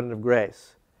the covenant of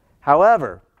grace.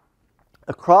 However,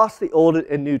 across the Old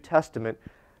and New Testament,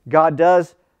 God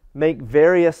does make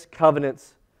various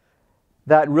covenants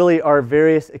that really are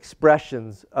various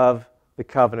expressions of the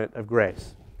covenant of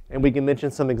grace. And we can mention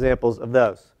some examples of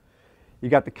those. You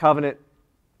got the covenant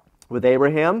with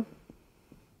Abraham,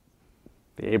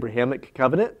 the Abrahamic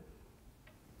covenant.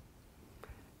 You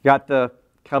got the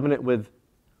covenant with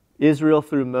Israel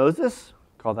through Moses,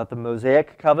 Call that the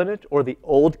Mosaic covenant or the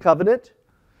Old Covenant.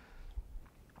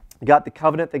 You got the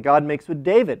covenant that God makes with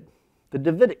David, the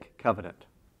Davidic covenant.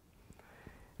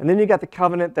 And then you got the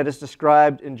covenant that is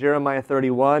described in Jeremiah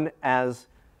 31 as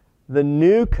the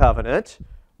New Covenant,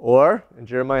 or in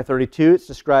Jeremiah 32 it's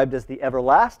described as the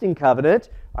Everlasting Covenant.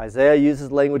 Isaiah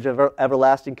uses language of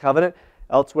Everlasting Covenant.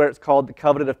 Elsewhere it's called the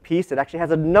Covenant of Peace. It actually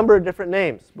has a number of different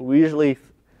names, but we usually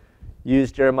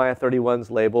use Jeremiah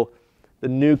 31's label, the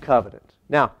New Covenant.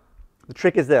 Now, the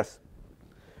trick is this.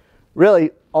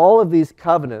 Really, all of these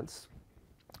covenants,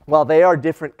 while they are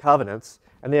different covenants,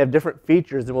 and they have different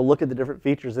features, and we'll look at the different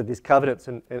features of these covenants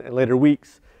in later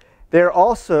weeks, they're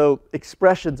also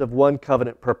expressions of one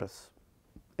covenant purpose.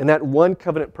 And that one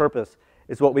covenant purpose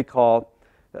is what we call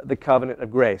the covenant of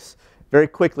grace. Very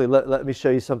quickly, let me show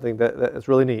you something that is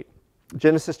really neat.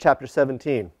 Genesis chapter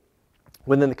 17,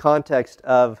 within the context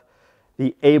of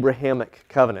the Abrahamic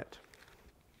covenant.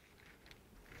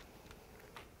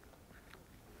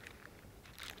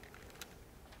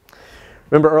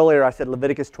 Remember earlier I said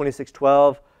Leviticus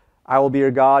 26:12, I will be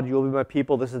your God, you will be my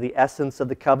people. This is the essence of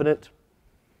the covenant.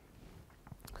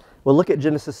 Well, look at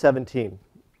Genesis 17.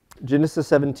 Genesis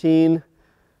 17,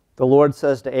 the Lord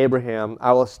says to Abraham,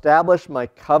 I will establish my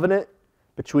covenant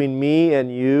between me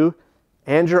and you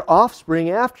and your offspring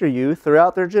after you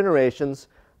throughout their generations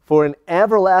for an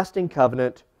everlasting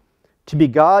covenant to be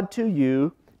God to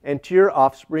you and to your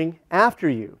offspring after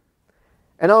you.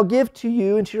 And I'll give to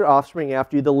you and to your offspring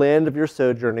after you the land of your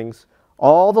sojournings,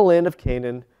 all the land of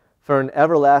Canaan, for an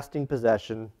everlasting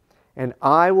possession, and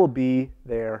I will be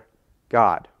their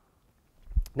God.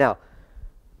 Now,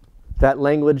 that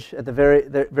language at the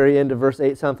very end of verse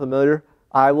 8 sound familiar?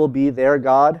 I will be their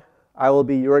God. I will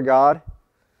be your God.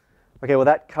 Okay, well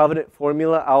that covenant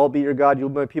formula, I will be your God, you will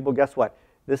be my people, guess what?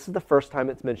 This is the first time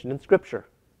it's mentioned in Scripture.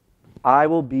 I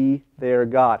will be their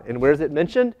God. And where is it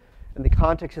mentioned? In the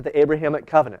context of the Abrahamic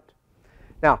covenant.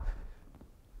 Now,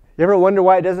 you ever wonder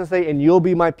why it doesn't say, and you'll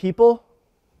be my people?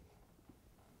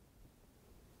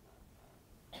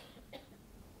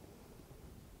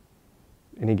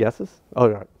 Any guesses? Oh,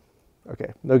 right.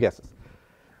 Okay, no guesses.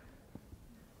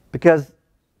 Because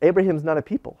Abraham's not a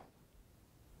people.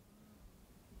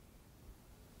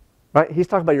 Right? He's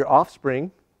talking about your offspring.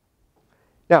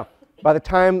 Now, by the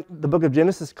time the book of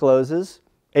Genesis closes,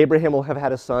 Abraham will have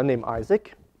had a son named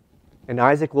Isaac. And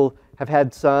Isaac will have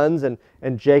had sons, and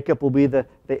Jacob will be the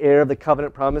heir of the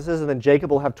covenant promises, and then Jacob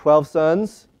will have 12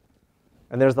 sons.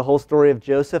 And there's the whole story of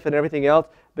Joseph and everything else.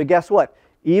 But guess what?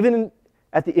 Even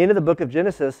at the end of the book of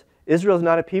Genesis, Israel is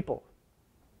not a people.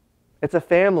 It's a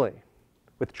family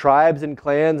with tribes and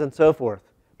clans and so forth.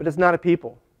 But it's not a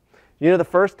people. You know the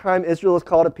first time Israel is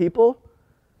called a people?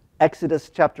 Exodus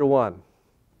chapter 1.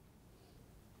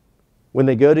 When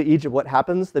they go to Egypt, what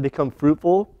happens? They become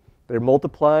fruitful. They're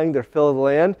multiplying, they're filling the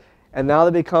land, and now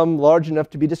they become large enough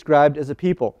to be described as a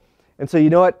people. And so you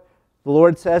know what the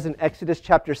Lord says in Exodus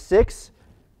chapter 6,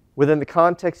 within the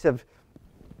context of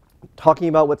talking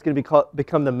about what's going to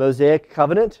become the Mosaic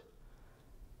covenant?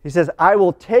 He says, I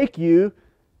will take you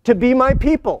to be my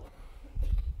people.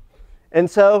 And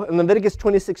so in Leviticus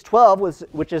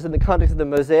 26:12, which is in the context of the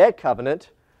Mosaic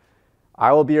covenant,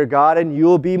 I will be your God and you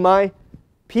will be my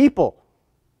people.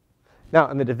 Now,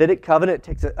 in the Davidic covenant, it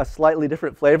takes a slightly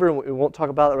different flavor, and we won't talk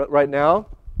about it right now.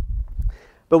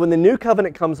 But when the new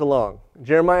covenant comes along,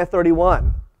 Jeremiah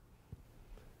 31.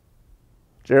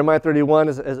 Jeremiah 31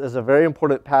 is a very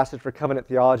important passage for covenant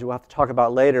theology we'll have to talk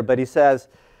about later. But he says,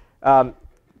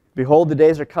 behold, the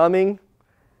days are coming.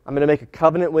 I'm going to make a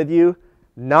covenant with you,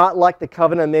 not like the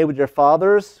covenant I made with your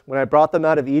fathers when I brought them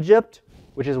out of Egypt,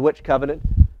 which is which covenant?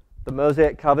 The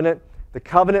Mosaic covenant. The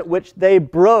covenant which they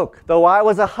broke, though I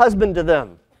was a husband to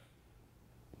them.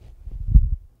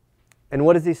 And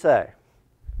what does he say?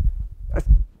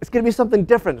 It's going to be something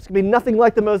different. It's going to be nothing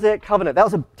like the Mosaic covenant. That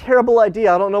was a terrible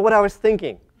idea. I don't know what I was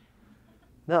thinking.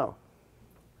 No.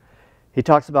 He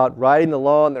talks about writing the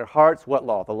law in their hearts. What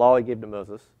law? The law he gave to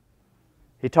Moses.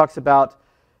 He talks about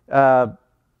there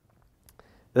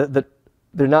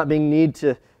not being need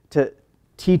to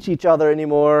teach each other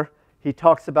anymore. He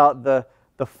talks about the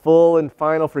full and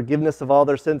final forgiveness of all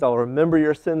their sins. I'll remember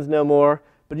your sins no more.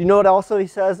 But you know what also he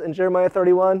says in Jeremiah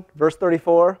 31, verse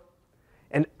 34?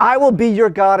 And I will be your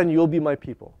God and you will be my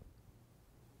people.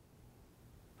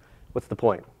 What's the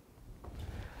point?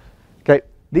 Okay,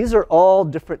 these are all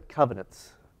different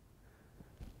covenants.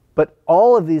 But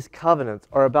all of these covenants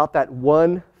are about that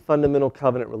one fundamental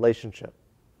covenant relationship.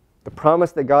 The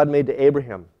promise that God made to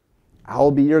Abraham, I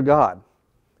will be your God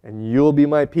and you will be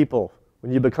my people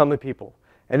when you become a people.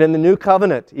 And in the new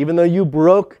covenant, even though you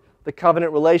broke the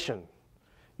covenant relation,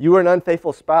 you were an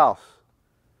unfaithful spouse,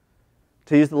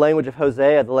 To use the language of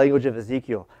Hosea, the language of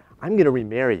Ezekiel, I'm going to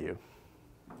remarry you.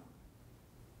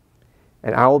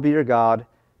 And I will be your God,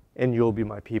 and you'll be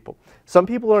my people. Some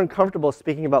people are uncomfortable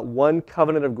speaking about one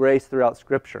covenant of grace throughout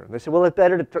Scripture. They say, well, it's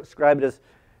better to describe it as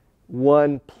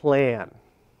one plan,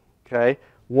 okay?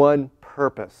 One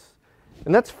purpose.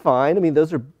 And that's fine. I mean,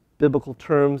 those are biblical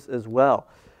terms as well.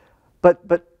 But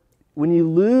when you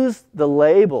lose the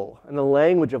label and the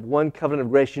language of one covenant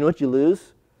of grace, you know what you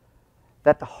lose?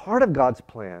 That the heart of God's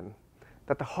plan,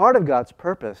 that the heart of God's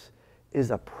purpose is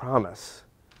a promise.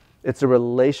 It's a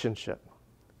relationship.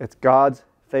 It's God's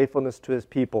faithfulness to his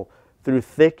people through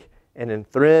thick and in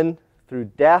thin, through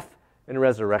death and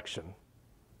resurrection.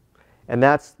 And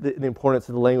that's the importance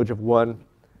of the language of one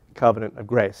covenant of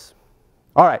grace.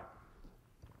 All right.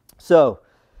 So,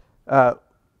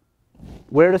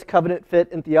 where does covenant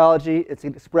fit in theology? It's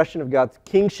an expression of God's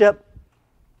kingship,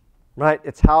 right?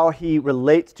 It's how he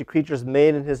relates to creatures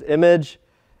made in his image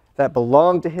that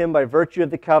belong to him by virtue of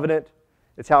the covenant.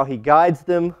 It's how he guides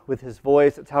them with his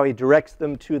voice. It's how he directs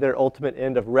them to their ultimate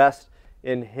end of rest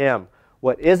in him.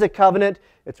 What is a covenant?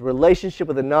 It's a relationship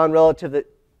with a non-relative that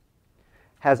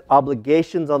has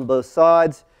obligations on both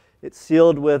sides. It's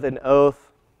sealed with an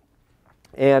oath.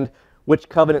 And which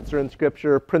covenants are in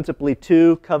Scripture? Principally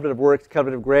two, covenant of works,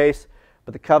 covenant of grace.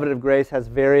 But the covenant of grace has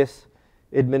various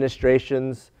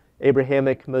administrations: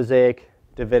 Abrahamic, Mosaic,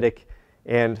 Davidic,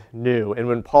 and new. And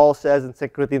when Paul says in 2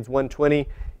 Corinthians 1:20,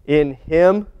 in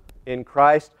him, in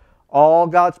Christ, all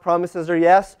God's promises are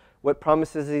yes, what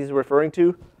promises he's referring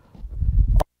to?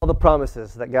 All the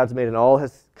promises that God's made in all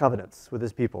his covenants with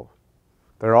his people.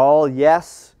 They're all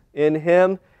yes in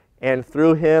him, and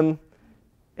through him,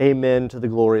 amen to the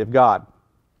glory of God.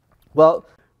 Well,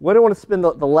 what I want to spend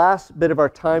the last bit of our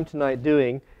time tonight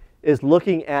doing is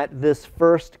looking at this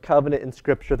first covenant in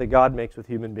Scripture that God makes with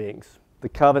human beings, the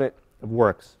covenant of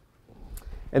works.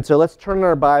 And so let's turn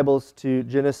our Bibles to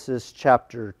Genesis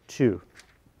chapter 2.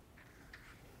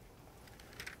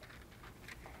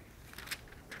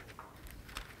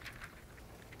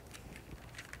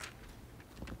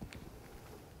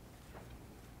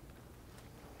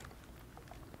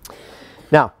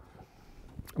 Now,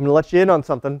 I'm going to let you in on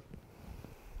something.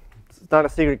 It's not a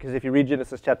secret because if you read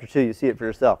Genesis chapter 2, you see it for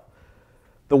yourself.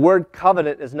 The word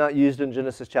covenant is not used in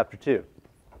Genesis chapter 2.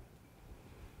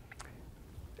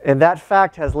 And that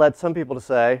fact has led some people to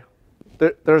say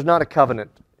there's not a covenant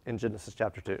in Genesis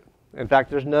chapter 2. In fact,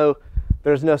 there's no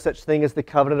such thing as the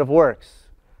covenant of works.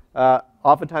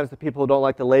 Oftentimes the people who don't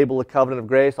like the label the covenant of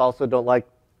grace also don't like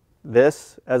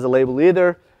this as a label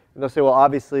either. And they'll say, well,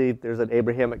 obviously there's an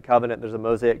Abrahamic covenant, there's a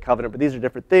Mosaic covenant, but these are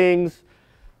different things.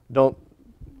 Don't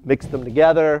mix them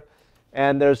together.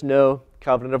 And there's no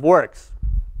covenant of works.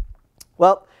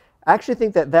 Well, I actually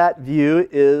think that view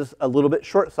is a little bit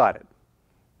short-sighted.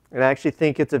 And I actually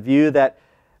think it's a view that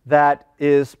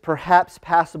is perhaps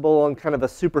passable on kind of a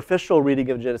superficial reading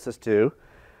of Genesis 2.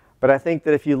 But I think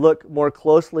that if you look more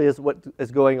closely at what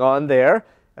is going on there,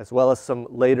 as well as some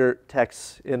later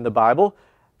texts in the Bible,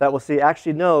 that we'll see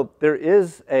actually, no, there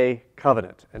is a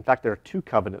covenant. In fact, there are two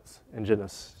covenants in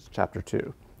Genesis chapter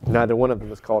 2. Neither one of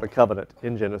them is called a covenant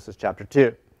in Genesis chapter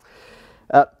 2.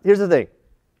 Here's the thing.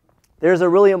 There's a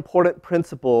really important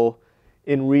principle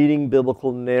in reading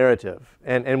biblical narrative.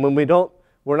 And when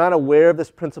we're not aware of this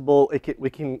principle,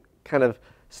 we can kind of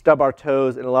stub our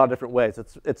toes in a lot of different ways.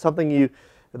 It's something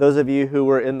those of you who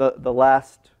were in the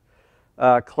last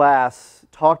class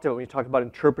talked about when you talk about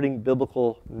interpreting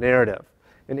biblical narrative.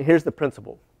 And here's the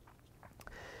principle.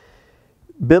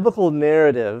 Biblical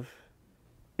narrative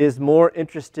is more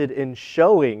interested in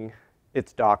showing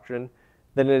its doctrine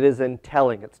than it is in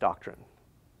telling its doctrine.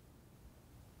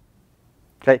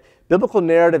 Okay? Biblical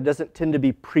narrative doesn't tend to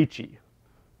be preachy.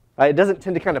 Right? It doesn't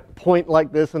tend to kind of point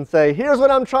like this and say, here's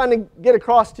what I'm trying to get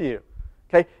across to you.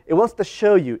 Okay? It wants to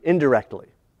show you indirectly.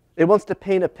 It wants to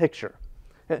paint a picture.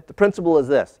 The principle is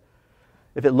this.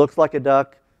 If it looks like a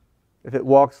duck, if it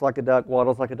walks like a duck,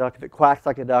 waddles like a duck, if it quacks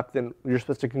like a duck, then you're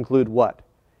supposed to conclude what?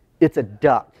 It's a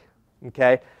duck.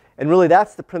 Okay? And really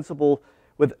that's the principle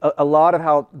with a lot of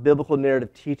how biblical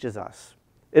narrative teaches us.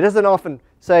 It doesn't often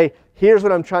say, here's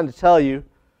what I'm trying to tell you.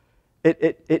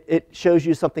 It shows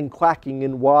you something quacking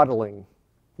and waddling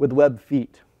with webbed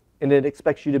feet, and it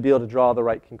expects you to be able to draw the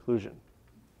right conclusion.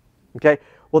 Okay?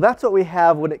 Well, that's what we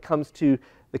have when it comes to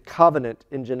the covenant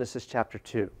in Genesis chapter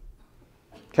 2.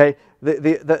 Okay?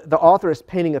 The author is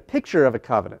painting a picture of a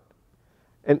covenant.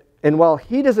 And while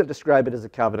he doesn't describe it as a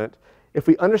covenant, if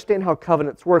we understand how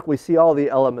covenants work, we see all the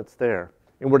elements there.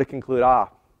 And we're to conclude,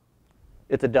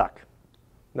 it's a duck.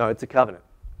 No, it's a covenant.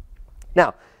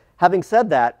 Now, having said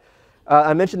that,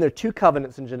 I mentioned there are two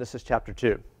covenants in Genesis chapter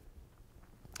 2.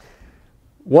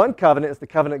 One covenant is the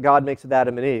covenant God makes with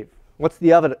Adam and Eve. What's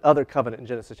the other covenant in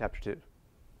Genesis chapter 2?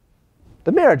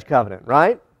 The marriage covenant,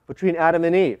 right? Between Adam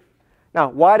and Eve. Now,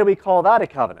 why do we call that a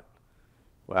covenant?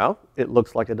 Well, it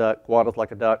looks like a duck, waddles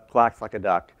like a duck, quacks like a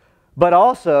duck. But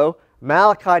also,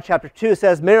 Malachi chapter 2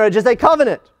 says marriage is a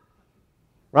covenant,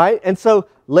 right? And so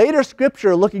later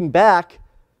Scripture, looking back,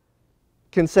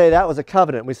 can say that was a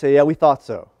covenant. We say, yeah, we thought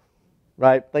so,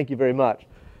 right? Thank you very much.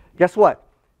 Guess what?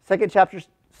 2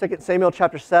 Samuel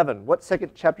chapter 7. What's 2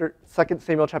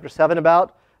 Samuel chapter 7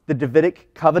 about? The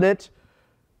Davidic covenant.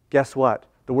 Guess what?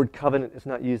 The word covenant is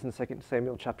not used in 2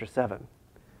 Samuel chapter 7.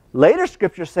 Later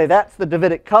Scriptures say that's the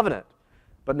Davidic covenant,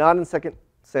 but not in 2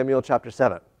 Samuel chapter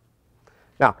 7.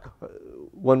 Now,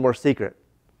 one more secret.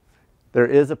 There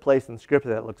is a place in Scripture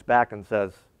that looks back and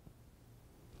says,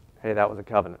 hey, that was a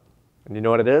covenant. And you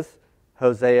know what it is?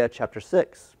 Hosea chapter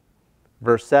 6,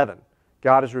 verse 7.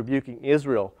 God is rebuking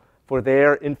Israel for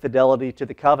their infidelity to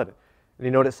the covenant. And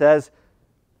you know what it says?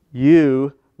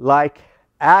 You, like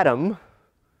Adam,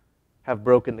 have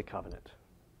broken the covenant.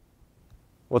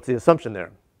 What's the assumption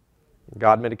there?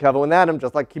 God made a covenant with Adam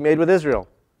just like he made with Israel.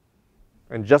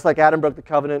 And just like Adam broke the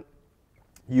covenant,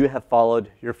 you have followed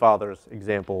your father's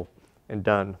example and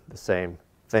done the same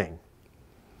thing.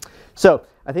 So,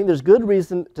 I think there's good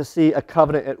reason to see a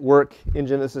covenant at work in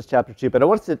Genesis chapter 2, but I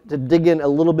want us to dig in a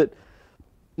little bit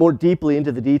more deeply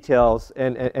into the details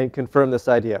and confirm this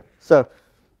idea. So,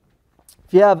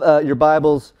 if you have your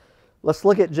Bibles, let's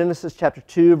look at Genesis chapter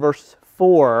 2, verse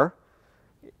 4,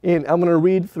 and I'm going to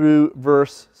read through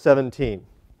verse 17.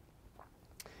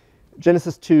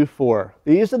 Genesis 2, 4.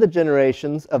 These are the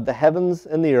generations of the heavens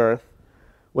and the earth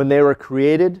when they were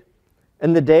created,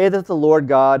 and the day that the Lord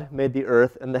God made the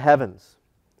earth and the heavens,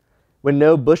 when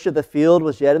no bush of the field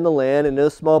was yet in the land, and no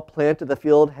small plant of the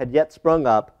field had yet sprung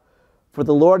up, for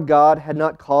the Lord God had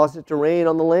not caused it to rain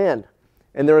on the land,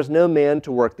 and there was no man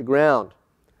to work the ground.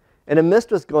 And a mist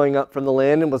was going up from the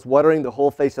land and was watering the whole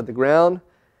face of the ground.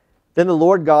 Then the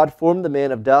Lord God formed the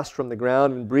man of dust from the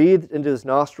ground and breathed into his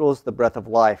nostrils the breath of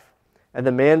life, and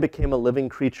the man became a living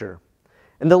creature.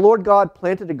 And the Lord God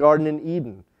planted a garden in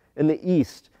Eden, in the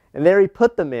east, and there he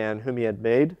put the man whom he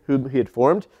had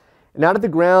formed. And out of the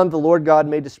ground the Lord God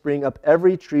made to spring up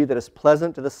every tree that is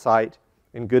pleasant to the sight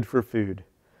and good for food.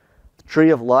 The tree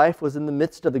of life was in the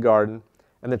midst of the garden,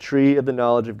 and the tree of the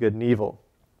knowledge of good and evil.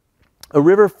 A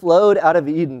river flowed out of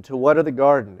Eden to water the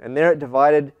garden, and there it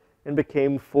divided and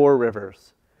became 4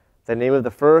 rivers. The name of the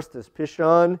first is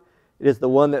Pishon. It is the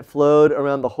one that flowed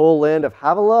around the whole land of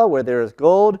Havilah, where there is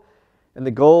gold, and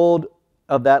the gold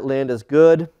of that land is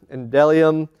good, and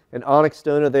bdellium and onyx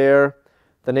stone are there.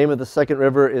 The name of the second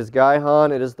river is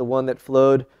Gihon. It is the one that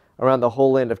flowed around the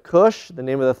whole land of Cush. The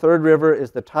name of the third river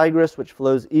is the Tigris, which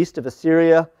flows east of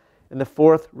Assyria. And the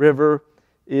fourth river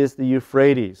is the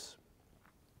Euphrates.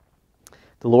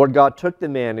 The Lord God took the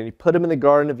man, and he put him in the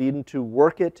Garden of Eden to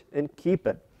work it and keep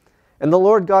it. And the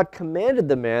Lord God commanded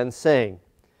the man, saying,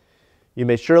 You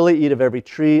may surely eat of every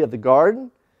tree of the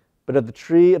garden, but of the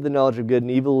tree of the knowledge of good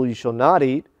and evil you shall not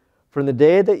eat, for in the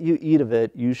day that you eat of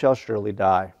it you shall surely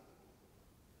die.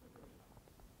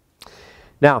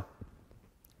 Now,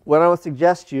 what I would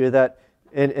suggest to you that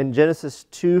in Genesis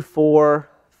 2, 4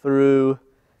 through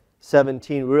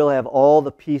 17, we really have all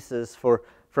the pieces for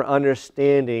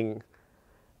understanding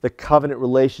the covenant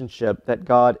relationship that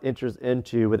God enters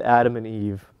into with Adam and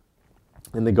Eve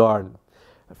in the garden.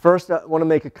 First, I want to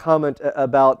make a comment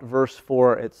about verse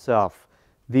 4 itself.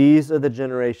 These are the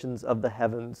generations of the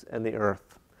heavens and the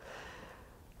earth.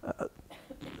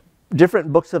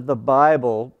 Different books of the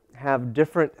Bible have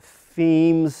different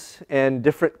themes and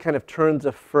different kind of turns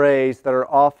of phrase that are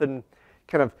often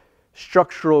kind of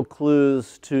structural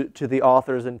clues to the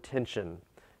author's intention,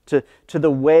 to the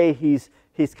way he's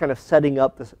kind of setting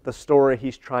up the story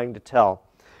he's trying to tell.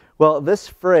 Well, this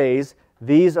phrase,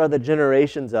 these are the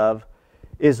generations of,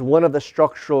 is one of the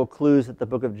structural clues that the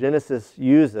book of Genesis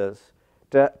uses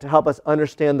to help us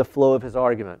understand the flow of his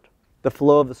argument, the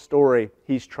flow of the story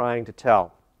he's trying to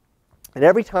tell. And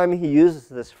every time he uses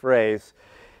this phrase,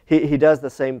 he does the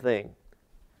same thing.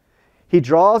 He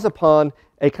draws upon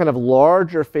a kind of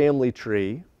larger family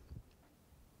tree,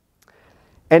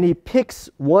 and he picks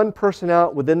one person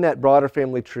out within that broader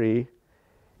family tree,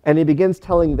 and he begins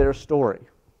telling their story.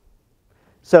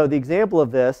 So the example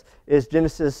of this is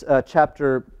Genesis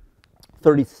chapter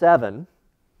 37,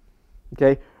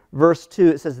 okay, verse 2.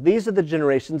 It says, These are the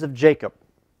generations of Jacob.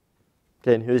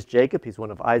 Okay, and who is Jacob? He's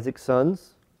one of Isaac's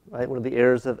sons, right? One of the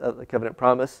heirs of the covenant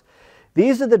promise.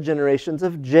 These are the generations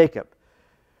of Jacob.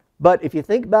 But if you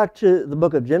think back to the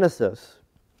book of Genesis,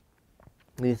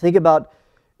 and you think about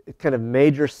kind of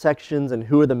major sections and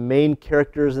who are the main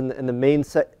characters in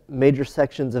the major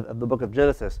sections of the book of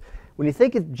Genesis. When you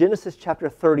think of Genesis chapter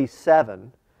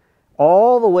 37,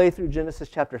 all the way through Genesis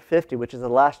chapter 50, which is the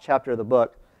last chapter of the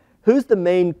book, who's the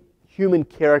main human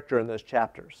character in those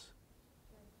chapters?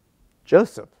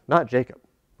 Joseph, not Jacob,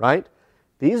 right?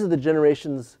 These are the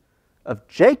generations of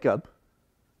Jacob,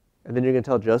 and then you're going to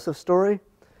tell Joseph's story?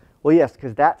 Well, yes,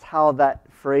 because that's how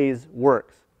that phrase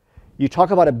works. You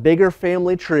talk about a bigger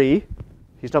family tree.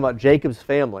 He's talking about Jacob's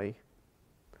family.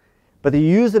 But they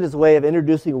use it as a way of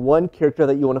introducing one character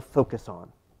that you want to focus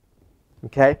on.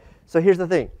 Okay? So here's the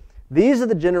thing. These are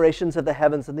the generations of the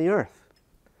heavens and the earth.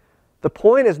 The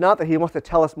point is not that he wants to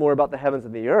tell us more about the heavens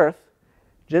and the earth.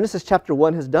 Genesis chapter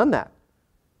 1 has done that.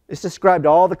 It's described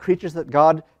all the creatures that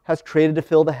God has created to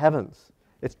fill the heavens.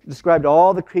 It's described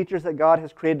all the creatures that God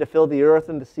has created to fill the earth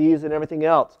and the seas and everything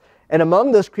else. And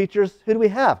among those creatures, who do we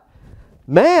have?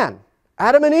 Man,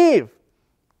 Adam and Eve.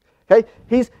 Okay?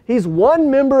 He's one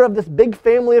member of this big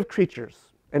family of creatures,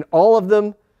 and all of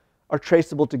them are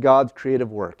traceable to God's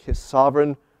creative work, His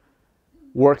sovereign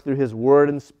work through His Word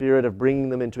and Spirit of bringing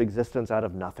them into existence out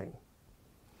of nothing.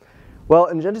 Well,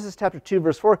 in Genesis chapter 2,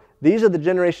 verse 4, these are the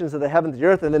generations of the heavens and the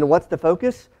earth, and then what's the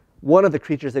focus? One of the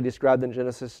creatures they described in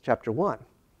Genesis chapter 1.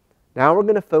 Now we're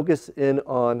going to focus in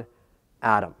on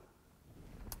Adam.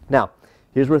 Now,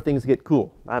 here's where things get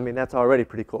cool. I mean, that's already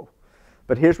pretty cool.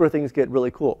 But here's where things get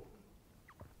really cool.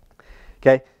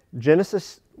 Okay,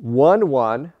 Genesis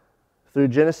 1:1 through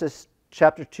Genesis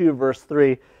chapter 2, verse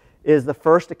 3 is the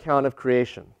first account of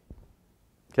creation.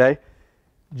 Okay,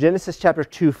 Genesis chapter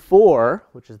 2:4,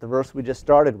 which is the verse we just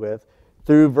started with,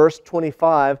 through verse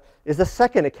 25 is the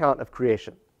second account of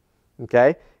creation.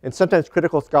 Okay, and sometimes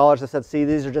critical scholars have said, see,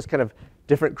 these are just kind of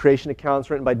different creation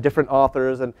accounts written by different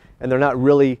authors, and they're not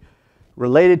really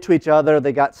related to each other.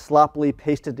 They got sloppily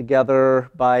pasted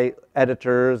together by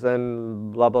editors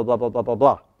and blah, blah, blah, blah, blah, blah,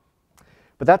 blah.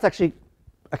 But that's actually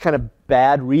a kind of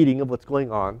bad reading of what's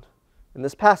going on in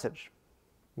this passage.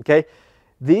 Okay?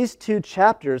 These two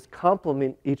chapters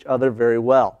complement each other very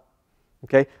well.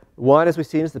 Okay? One, as we've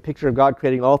seen, is the picture of God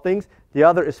creating all things. The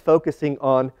other is focusing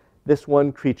on this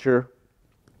one creature,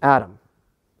 Adam.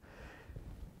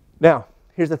 Now,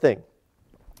 here's the thing.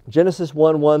 Genesis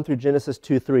 1:1 through Genesis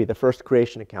 2:3, the first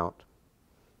creation account.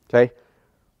 Okay?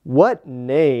 What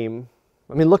name,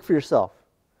 I mean, look for yourself.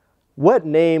 What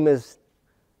name is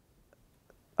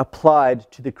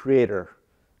applied to the Creator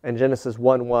in Genesis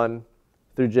 1:1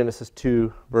 through Genesis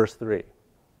 2, verse 3?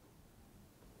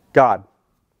 God.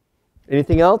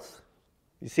 Anything else?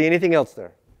 You see anything else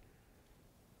there?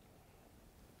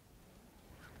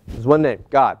 There's one name,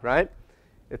 God, right?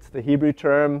 It's the Hebrew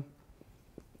term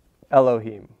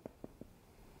Elohim.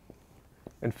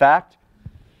 In fact,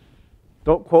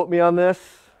 don't quote me on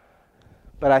this,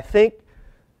 but I think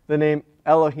the name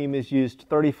Elohim is used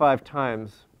 35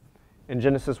 times in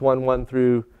Genesis 1:1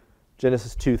 through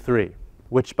Genesis 2:3,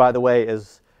 which, by the way,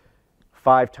 is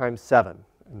 5 times 7,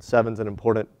 and 7's an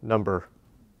important number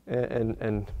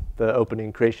in the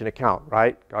opening creation account,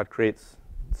 right? God creates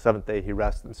the seventh day, He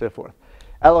rests, and so forth.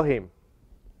 Elohim.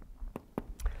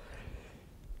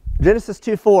 Genesis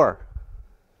 2:4.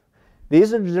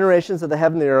 These are the generations of the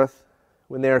heaven and the earth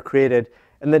when they are created.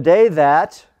 And the day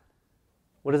that,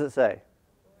 what does it say?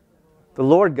 The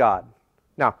Lord God.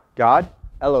 Now, God,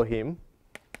 Elohim.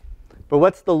 But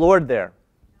what's the Lord there?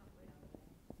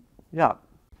 Yeah.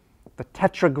 The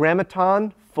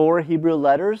Tetragrammaton, 4 Hebrew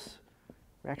letters.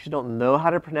 We actually don't know how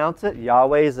to pronounce it.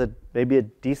 Yahweh is maybe a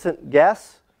decent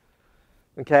guess.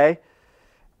 Okay?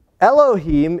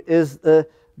 Elohim is the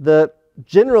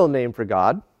general name for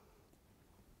God,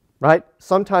 right?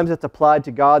 Sometimes it's applied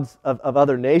to gods of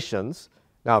other nations.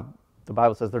 Now, the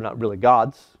Bible says they're not really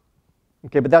gods.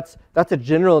 Okay, but that's a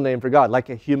general name for God, like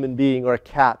a human being or a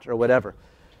cat or whatever.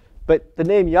 But the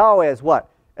name Yahweh is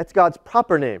what? It's God's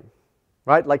proper name,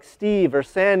 right? Like Steve or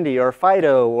Sandy or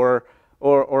Fido or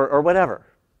whatever,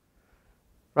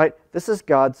 right? This is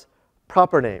God's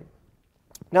proper name.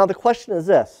 Now, the question is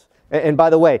this. And by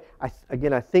the way, I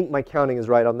think my counting is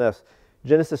right on this.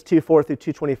 Genesis 2:4 through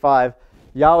 2:25,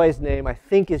 Yahweh's name, I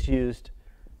think, is used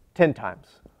 10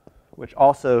 times, which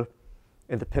also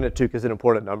in the Pentateuch is an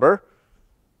important number.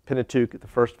 Pentateuch, the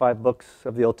first 5 books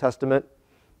of the Old Testament.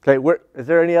 Okay, is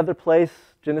there any other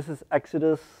place, Genesis,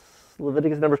 Exodus,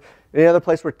 Leviticus, Numbers, any other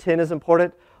place where 10 is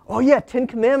important? Oh yeah, 10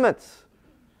 Commandments.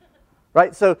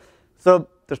 Right, so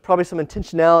there's probably some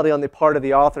intentionality on the part of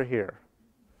the author here.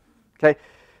 Okay.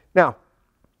 Now,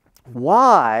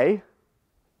 why,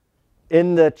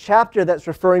 in the chapter that's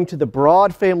referring to the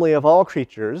broad family of all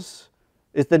creatures,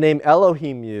 is the name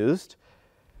Elohim used?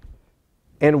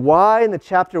 And why in the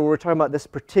chapter where we're talking about this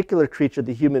particular creature,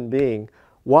 the human being,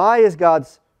 why is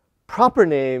God's proper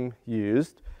name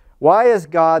used? Why is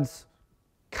God's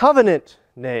covenant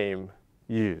name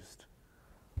used?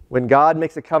 When God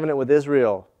makes a covenant with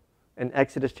Israel in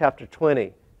Exodus chapter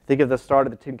 20, think of the start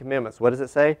of the Ten Commandments. What does it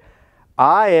say?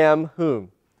 I am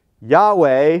whom?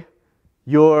 Yahweh,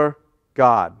 your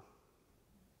God.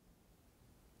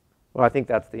 Well, I think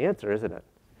that's the answer, isn't it?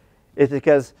 It's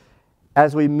because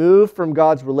as we move from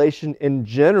God's relation in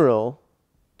general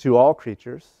to all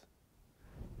creatures,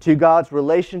 to God's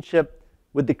relationship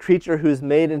with the creature who's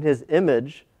made in His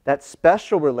image, that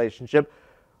special relationship,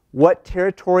 what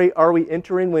territory are we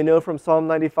entering? We know from Psalm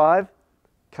 95,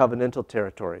 covenantal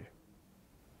territory.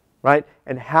 Right?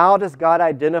 And how does God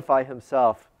identify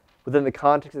Himself within the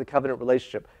context of the covenant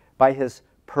relationship? By His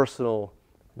personal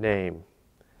name,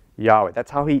 Yahweh.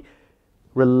 That's how He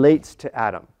relates to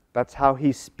Adam. That's how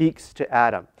He speaks to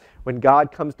Adam. When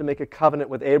God comes to make a covenant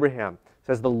with Abraham, it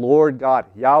says the Lord God,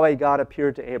 Yahweh God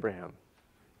appeared to Abraham.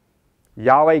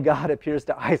 Yahweh God appears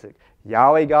to Isaac.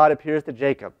 Yahweh God appears to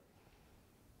Jacob.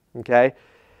 Okay?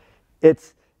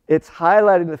 It's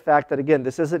highlighting the fact that, again,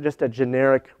 this isn't just a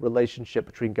generic relationship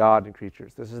between God and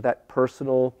creatures. This is that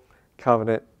personal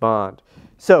covenant bond.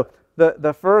 So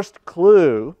the first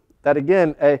clue that,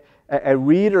 again, a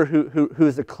reader who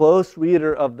is a close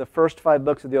reader of the first 5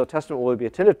 books of the Old Testament will be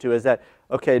attentive to is that,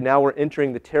 okay, now we're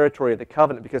entering the territory of the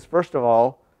covenant because, first of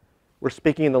all, we're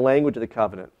speaking in the language of the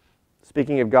covenant,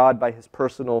 speaking of God by His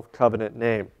personal covenant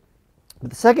name. But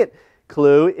the second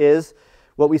clue is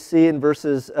what we see in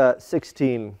verses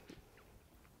 16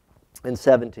 and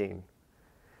 17.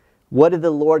 What did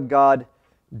the Lord God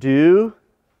do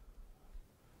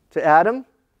to Adam?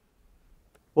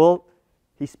 Well,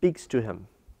 He speaks to him.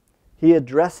 He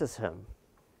addresses him.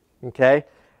 Okay?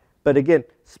 But again,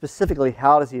 specifically,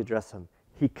 how does He address him?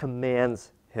 He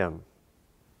commands him.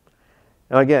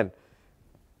 Now again,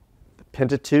 the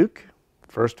Pentateuch,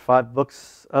 first 5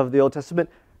 books of the Old Testament,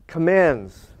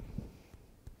 commands.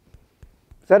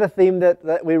 Is that a theme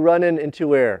that we run into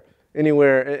where?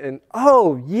 Anywhere?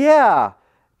 Oh, yeah!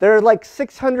 There are like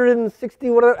 660,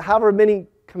 whatever, however many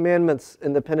commandments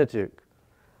in the Pentateuch.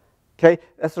 Okay?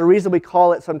 That's the reason we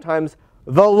call it sometimes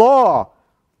the law,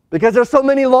 because there's so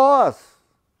many laws,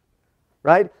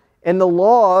 right? And the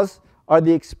laws are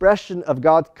the expression of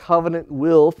God's covenant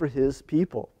will for His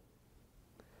people.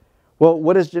 Well,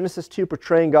 what is Genesis 2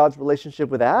 portraying God's relationship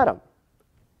with Adam?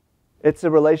 It's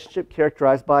a relationship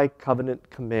characterized by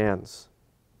covenant commands.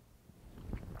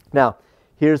 Now,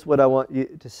 here's what I want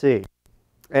you to see.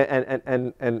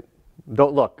 And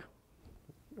don't look.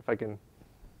 If I can,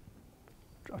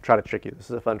 I'll try to trick you. This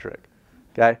is a fun trick.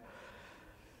 Okay?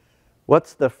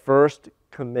 What's the first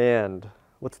command?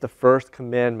 What's the first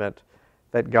commandment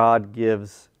that God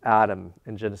gives Adam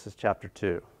in Genesis chapter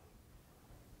 2?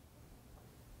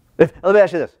 Let me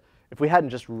ask you this. If we hadn't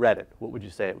just read it, what would you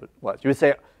say it was? You would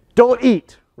say, don't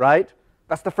eat, right?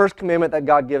 That's the first commandment that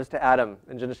God gives to Adam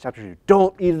in Genesis chapter 2.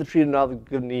 Don't eat of the tree of knowledge of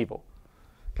good and evil.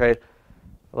 Okay?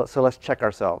 So let's check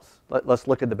ourselves. Let's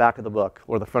look at the back of the book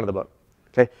or the front of the book.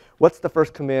 Okay? What's the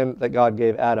first command that God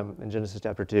gave Adam in Genesis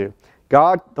chapter 2?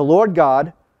 God, the Lord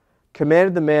God,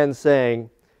 commanded the man, saying,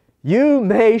 you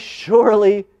may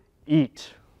surely eat.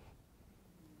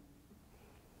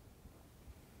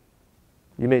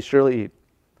 You may surely eat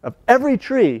of every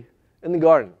tree in the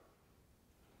garden.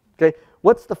 Okay?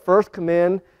 What's the first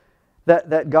command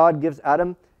that God gives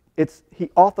Adam? He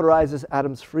authorizes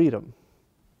Adam's freedom.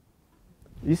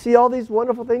 You see all these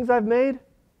wonderful things I've made?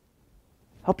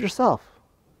 Help yourself.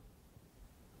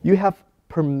 You have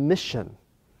permission.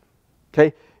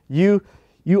 Okay? You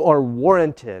are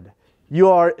warranted. You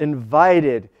are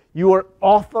invited. You are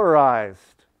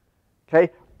authorized.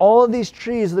 Okay? All of these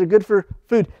trees that are good for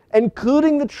food,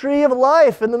 including the tree of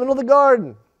life in the middle of the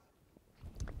garden.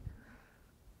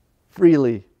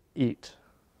 Freely eat.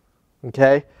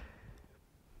 Okay?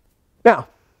 Now,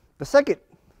 the second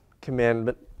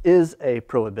commandment is a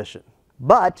prohibition.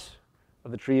 But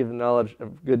of the tree of the knowledge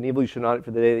of good and evil you shall not eat,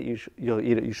 for the day that you'll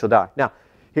eat it, you shall die. Now,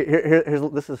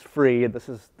 this is free, and this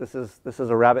is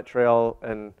a rabbit trail,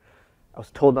 and I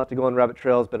was told not to go on rabbit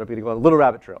trails, but I'm going to go on a little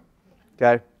rabbit trail.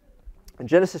 Okay? In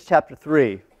Genesis chapter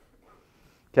 3,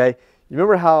 okay, you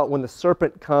remember how when the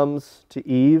serpent comes to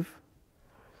Eve,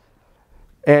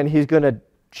 and he's going to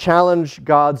challenge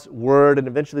God's word, and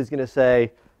eventually he's going to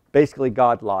say, basically,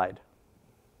 God lied.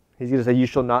 He's going to say, you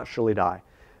shall not surely die.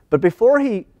 But before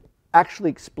he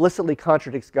actually explicitly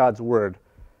contradicts God's word,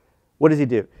 what does he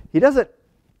do? He doesn't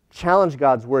challenge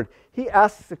God's word. He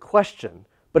asks a question,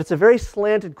 but it's a very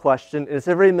slanted question, and it's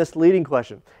a very misleading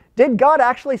question. Did God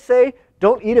actually say,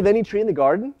 don't eat of any tree in the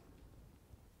garden?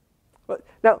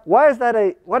 Now, why is that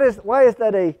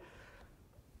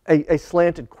a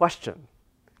slanted question?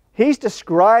 He's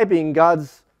describing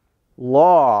God's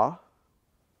law,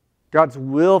 God's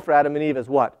will for Adam and Eve as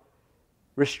what?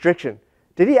 Restriction.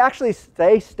 Did he actually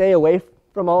say stay away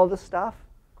from all of this stuff?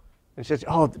 And she says,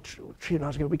 oh, the tree of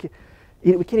knowledge, we can't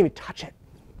even touch it.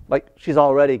 Like she's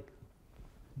already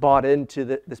bought into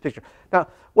this picture. Now,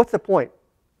 what's the point?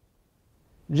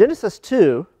 Genesis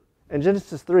 2 and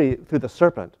Genesis 3, through the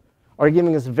serpent, are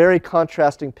giving us very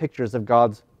contrasting pictures of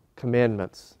God's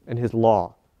commandments and his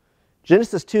law.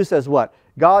 Genesis 2 says what?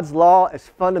 God's law is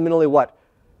fundamentally what?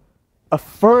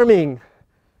 Affirming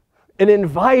and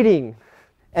inviting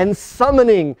and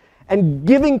summoning and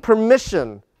giving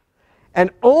permission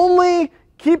and only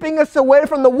keeping us away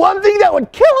from the one thing that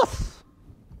would kill us.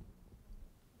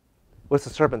 What's the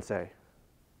serpent say?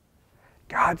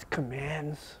 God's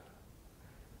commands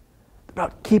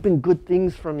about keeping good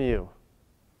things from you.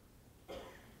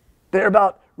 They're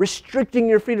about restricting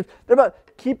your freedom. They're about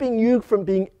keeping you from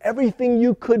being everything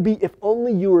you could be if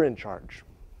only you were in charge.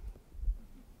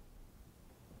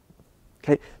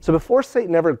 Okay, so before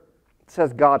Satan ever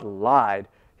says God lied,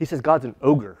 he says God's an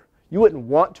ogre. You wouldn't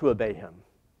want to obey him.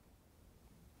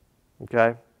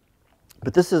 Okay?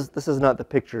 But this is not the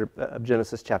picture of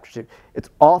Genesis chapter 2. It's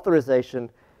authorization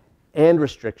and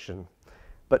restriction,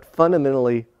 but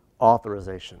fundamentally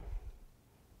authorization.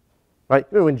 Right?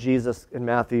 Remember when Jesus in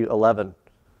Matthew 11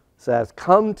 says,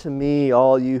 come to me,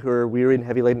 all you who are weary and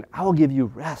heavy laden, I will give you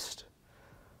rest.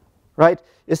 Right?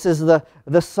 This is the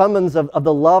summons of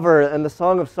the lover and the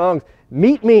Song of Songs.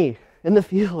 Meet me in the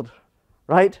field.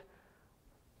 Right?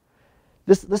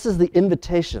 This is the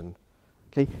invitation.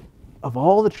 Okay? Of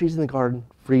all the trees in the garden,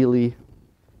 freely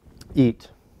eat.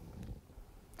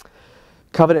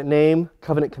 Covenant name,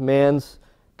 covenant commands,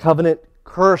 covenant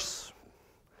curse.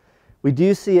 We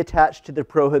do see attached to the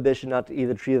prohibition not to eat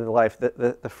the tree of the life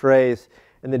the phrase,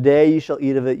 in the day you shall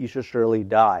eat of it, you shall surely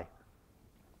die.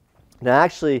 Now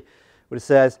actually, what it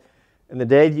says, in the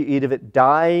day you eat of it,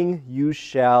 dying you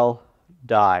shall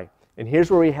die. And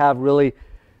here's where we have really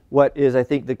what is, I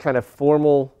think, the kind of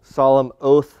formal, solemn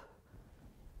oath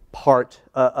part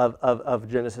of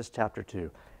Genesis chapter 2.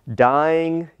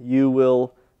 Dying you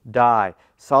will die.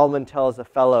 Solomon tells a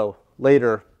fellow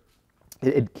later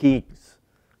in Kings,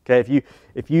 okay,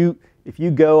 if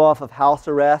you go off of house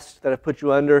arrest that I put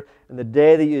you under, and the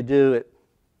day that you do it,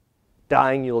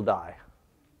 dying you'll die.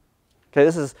 Okay,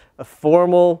 this is a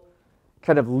formal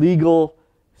kind of legal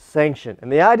sanction. And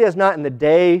the idea is not in the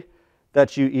day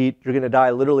that you eat, you're going to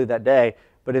die literally that day,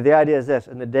 but the idea is this,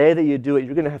 in the day that you do it,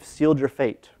 you're going to have sealed your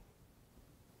fate.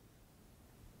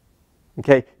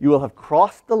 Okay, you will have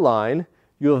crossed the line,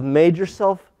 you have made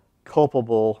yourself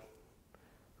culpable,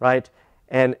 right?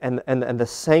 And the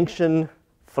sanction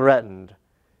threatened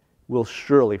will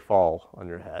surely fall on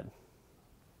your head.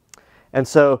 And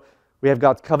so we have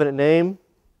God's covenant name,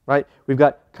 right? We've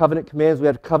got covenant commands, we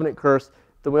have covenant curse,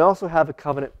 then we also have a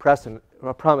covenant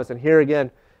promise. And here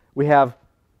again, we have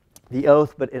the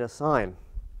oath, but in a sign.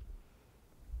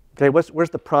 Okay, where's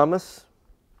the promise?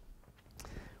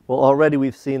 Well, already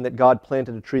we've seen that God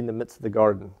planted a tree in the midst of the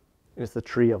garden. And it's the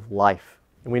tree of life.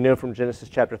 And we know from Genesis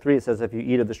chapter 3, it says, if you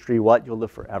eat of this tree, what? You'll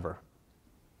live forever.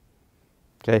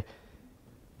 Okay?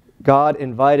 God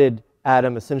invited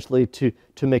Adam essentially to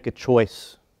make a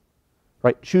choice.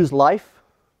 Right? Choose life.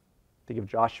 Think of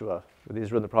Joshua with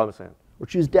Israel in the promised land. Or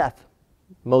choose death.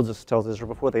 Moses tells Israel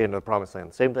before they enter the promised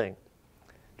land. Same thing.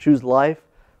 Choose life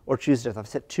or choose death. I've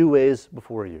set two ways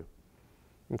before you.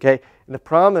 Okay? And the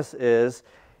promise is,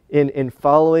 in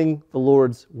following the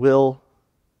Lord's will,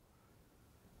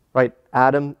 right,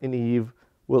 Adam and Eve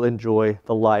will enjoy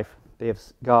the life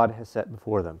God has set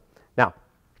before them. Now,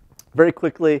 very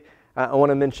quickly, I want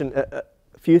to mention a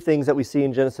few things that we see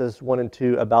in Genesis 1 and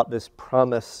 2 about this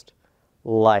promised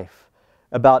life,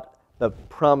 about the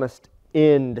promised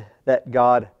end that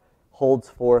God holds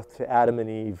forth to Adam and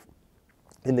Eve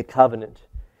in the covenant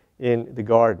in the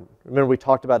garden. Remember, we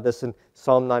talked about this in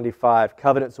Psalm 95.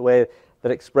 Covenant's a way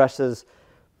that expresses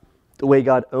the way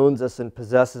God owns us and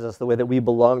possesses us, the way that we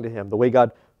belong to Him, the way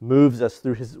God moves us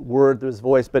through His Word, through His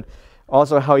voice, but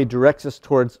also how He directs us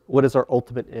towards what is our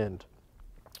ultimate end.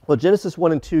 Well, Genesis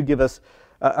 1 and 2 give us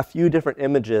a few different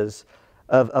images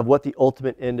of what the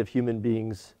ultimate end of human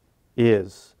beings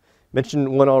is. Mentioned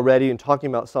one already in talking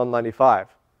about Psalm 95.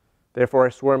 Therefore I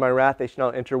swore in my wrath, they shall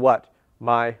not enter what?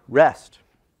 My rest.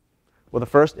 Well, the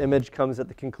first image comes at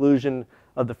the conclusion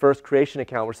of the first creation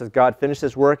account, where it says God finished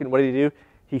His work, and what did He do?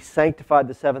 He sanctified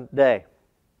the seventh day.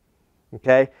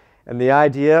 Okay? And the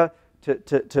idea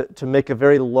to make a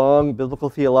very long biblical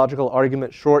theological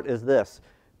argument short is this.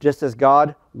 Just as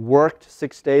God worked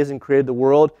 6 days and created the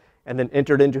world and then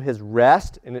entered into his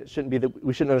rest, and it shouldn't be that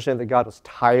we shouldn't understand that God was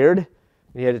tired and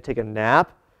he had to take a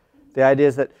nap. The idea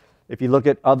is that if you look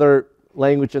at other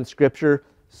language in Scripture,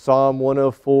 Psalm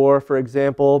 104, for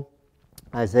example,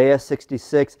 Isaiah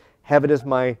 66, heaven is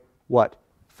my what?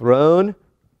 Throne.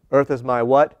 Earth is my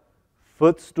what?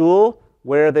 Footstool.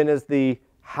 Where then is the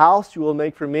house you will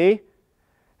make for me?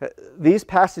 These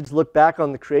passages look back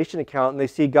on the creation account and they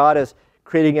see God as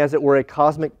creating, as it were, a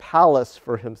cosmic palace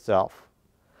for himself.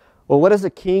 Well, what does a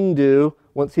king do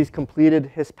once he's completed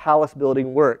his palace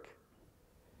building work?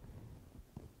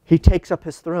 He takes up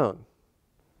his throne.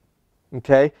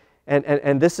 Okay?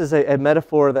 And this is a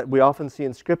metaphor that we often see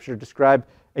in Scripture describe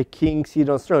a king seated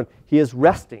on his throne. He is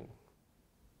resting.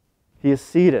 He is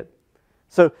seated.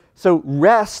 So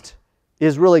rest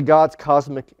is really God's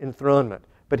cosmic enthronement.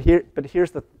 But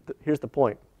here's the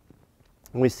point.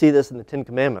 And we see this in the Ten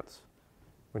Commandments.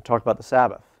 We talk about the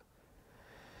Sabbath.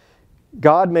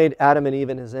 God made Adam and Eve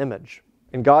in his image.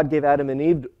 And God gave Adam and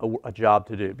Eve a job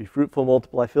to do. Be fruitful,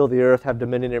 multiply, fill the earth, have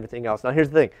dominion, and everything else. Now here's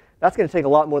the thing. That's going to take a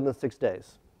lot more than 6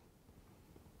 days.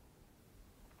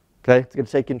 Okay? It's going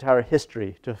to take entire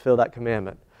history to fulfill that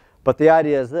commandment. But the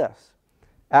idea is this.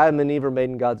 Adam and Eve are made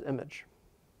in God's image.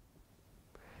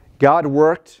 God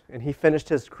worked and he finished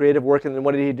his creative work, and then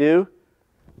what did he do?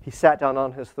 He sat down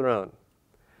on his throne.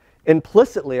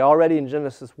 Implicitly, already in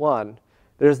Genesis 1,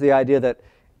 there's the idea that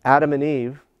Adam and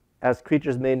Eve, as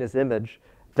creatures made in his image,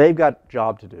 they've got a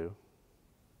job to do.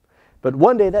 But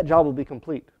one day that job will be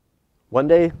complete. One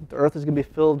day the earth is going to be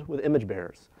filled with image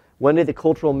bearers. One day the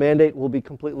cultural mandate will be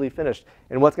completely finished.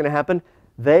 And what's going to happen?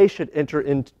 They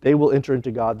will enter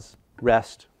into God's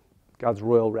rest, God's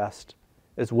royal rest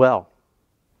as well.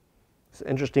 It's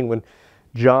interesting when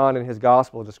John in his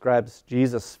gospel describes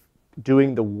Jesus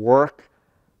doing the work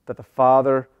that the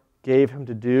Father gave him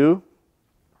to do.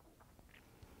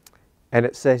 And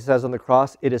it says on the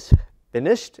cross, it is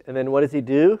finished. And then what does he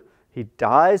do? He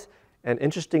dies. And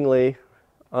interestingly,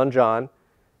 on John,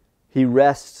 he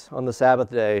rests on the Sabbath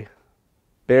day,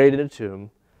 buried in a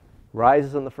tomb,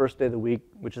 rises on the first day of the week,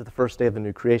 which is the first day of the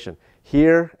new creation.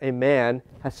 Here, a man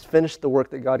has finished the work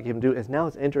that God gave him to do, and now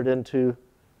has entered into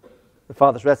the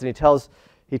Father's rest. And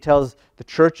he tells the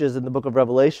churches in the book of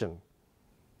Revelation,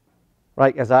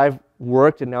 right, as I've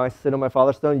worked and now I sit on my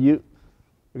Father's throne, you're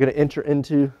going to enter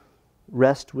into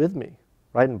rest with me,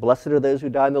 right? And blessed are those who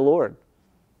die in the Lord,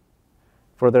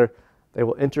 for they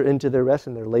will enter into their rest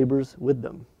and their labors with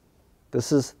them.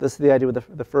 This is the idea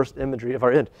with the first imagery of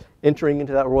our end, entering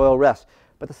into that royal rest.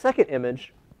 But the second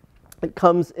image, it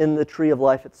comes in the tree of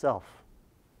life itself.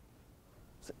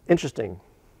 It's interesting,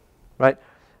 right?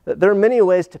 There are many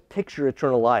ways to picture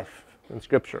eternal life in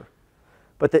Scripture,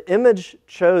 but the image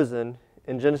chosen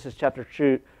in Genesis chapter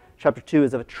 2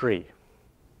 is of a tree.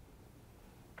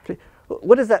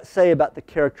 What does that say about the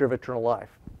character of eternal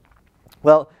life?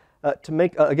 Well, to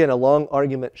make, again, a long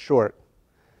argument short,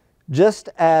 just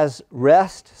as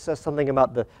rest says something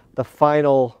about the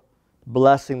final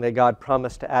blessing that God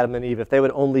promised to Adam and Eve, if they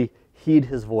would only heed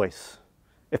his voice,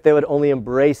 if they would only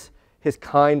embrace his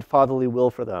kind fatherly will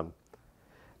for them,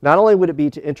 not only would it be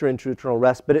to enter into eternal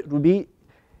rest, but it would be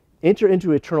enter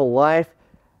into eternal life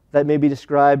that may be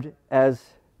described as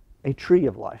a tree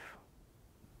of life.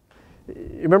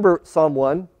 Remember Psalm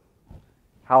 1?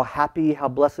 How happy, how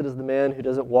blessed is the man who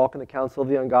doesn't walk in the counsel of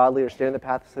the ungodly or stand in the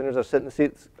path of sinners or sit in the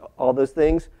seats, all those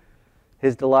things.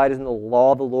 His delight is in the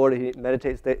law of the Lord. He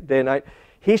meditates day and night.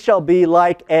 He shall be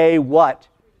like a what?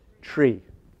 Tree.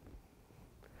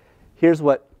 Here's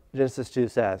what Genesis 2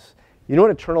 says. You know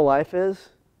what eternal life is?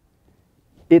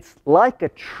 It's like a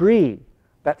tree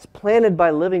that's planted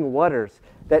by living waters,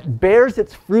 that bears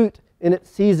its fruit in its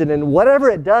season, and whatever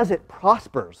it does, it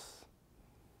prospers.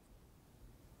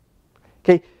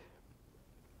 Okay,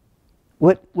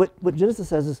 what Genesis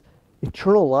says is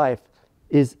eternal life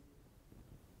is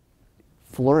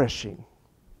flourishing,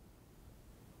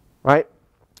 right?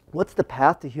 What's the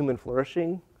path to human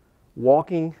flourishing?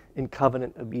 Walking in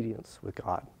covenant obedience with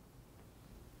God.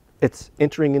 It's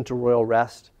entering into royal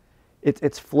rest.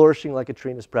 It's flourishing like a tree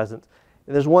in his presence.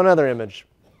 And there's one other image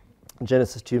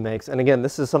Genesis 2 makes. And again,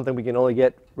 this is something we can only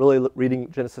get really reading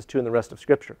Genesis 2 and the rest of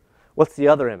Scripture. What's the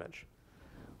other image?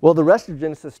 Well, the rest of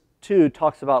Genesis 2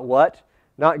 talks about what?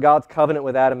 Not God's covenant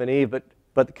with Adam and Eve,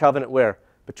 but the covenant where?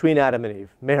 Between Adam and Eve.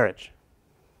 Marriage.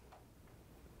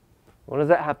 What does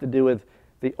that have to do with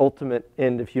the ultimate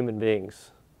end of human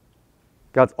beings?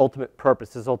 God's ultimate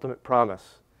purpose, his ultimate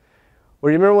promise.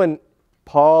 Well, you remember when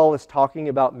Paul is talking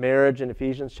about marriage in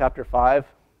Ephesians chapter 5?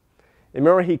 And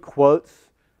remember he quotes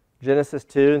Genesis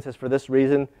 2 and says, "For this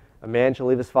reason, a man shall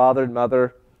leave his father and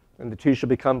mother, and the two shall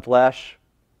become flesh."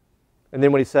 And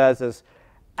then what he says is,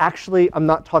 actually, I'm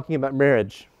not talking about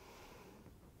marriage.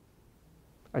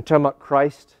 I'm talking about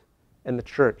Christ and the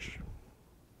church.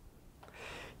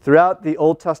 Throughout the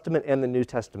Old Testament and the New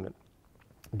Testament,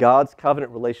 God's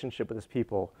covenant relationship with his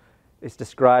people is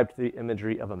described through the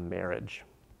imagery of a marriage.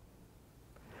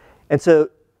 And so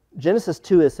Genesis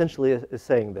 2 essentially is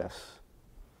saying this.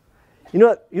 You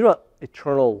know what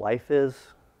eternal life is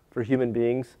for human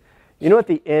beings? You know what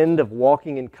the end of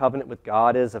walking in covenant with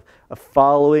God is, of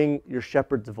following your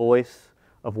shepherd's voice,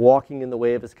 of walking in the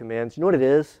way of his commands? You know what it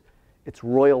is? It's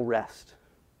royal rest.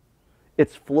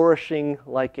 It's flourishing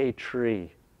like a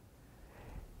tree.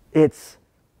 It's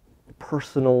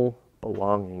personal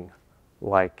belonging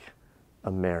like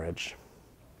a marriage.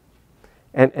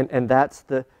 And that's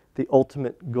the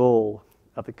ultimate goal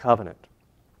of the covenant.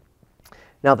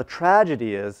 Now the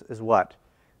tragedy is what?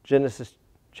 Genesis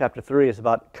chapter 3 is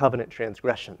about covenant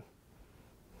transgression.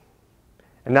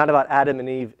 And not about Adam and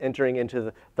Eve entering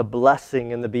into the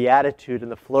blessing and the beatitude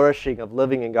and the flourishing of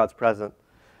living in God's presence,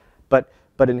 but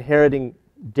inheriting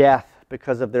death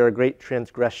because of their great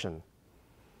transgression.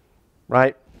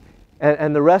 Right?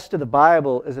 And the rest of the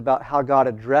Bible is about how God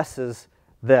addresses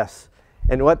this.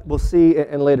 And what we'll see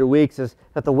in later weeks is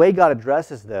that the way God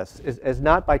addresses this is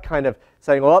not by kind of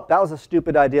saying, well, that was a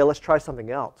stupid idea, let's try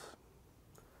something else.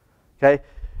 Okay?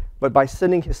 But by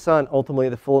sending his son, ultimately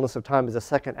the fullness of time as a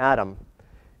second Adam,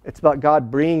 it's about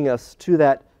God bringing us to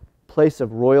that place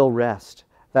of royal rest,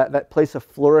 that place of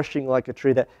flourishing like a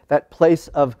tree, that place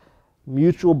of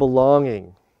mutual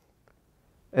belonging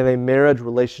and a marriage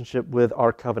relationship with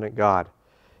our covenant God.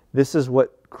 This is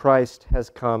what Christ has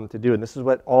come to do, and this is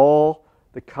what all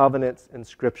the covenants in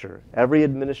Scripture, every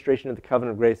administration of the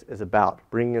covenant of grace is about,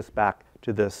 bringing us back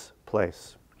to this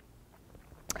place.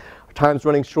 Our time's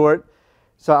running short,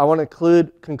 so I want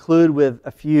to conclude with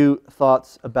a few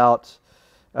thoughts about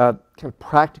kind of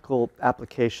practical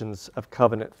applications of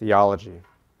covenant theology.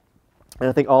 And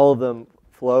I think all of them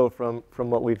flow from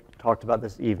what we've talked about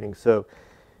this evening. So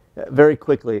very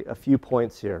quickly, a few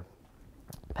points here.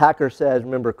 Packer says,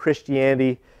 remember,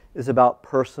 Christianity is about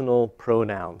personal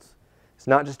pronouns. It's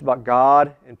not just about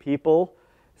God and people.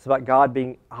 It's about God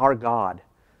being our God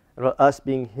and about us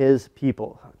being his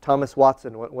people. Thomas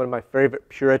Watson, one of my favorite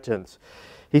Puritans,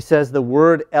 he says the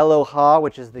word Elohah,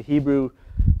 which is the Hebrew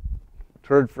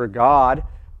word for God,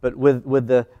 but with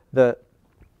the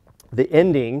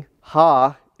ending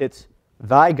ha, it's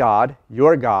thy God,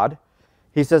 your God.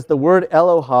 He says the word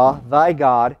Elohah, thy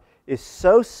God, is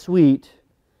so sweet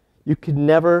you could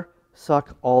never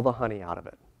suck all the honey out of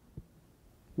it.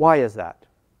 Why is that?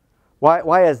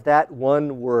 Why is that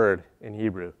one word in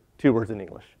Hebrew, two words in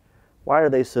English? Why are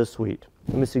they so sweet?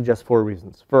 Let me suggest 4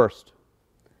 reasons. First,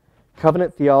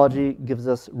 covenant theology gives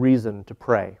us reason to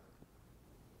pray.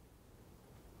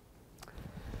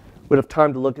 We don't have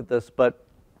time to look at this, but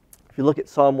if you look at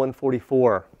Psalm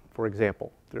 144, for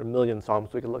example, there are a million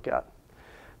Psalms we could look at.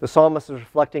 The psalmist is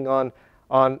reflecting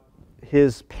on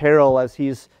his peril as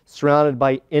he's surrounded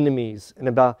by enemies and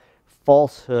about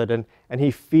falsehood, and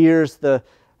he fears the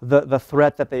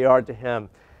threat that they are to him.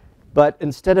 But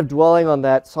instead of dwelling on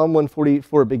that, Psalm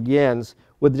 144 begins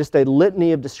with just a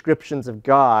litany of descriptions of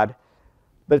God,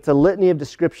 but it's a litany of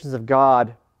descriptions of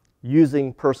God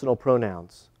using personal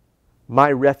pronouns.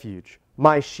 My refuge,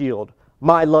 my shield,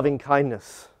 my loving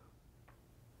kindness.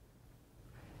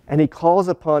 And he calls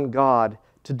upon God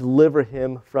to deliver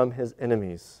him from his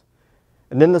enemies.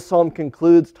 And then the psalm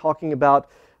concludes talking about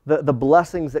the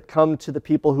blessings that come to the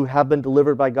people who have been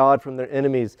delivered by God from their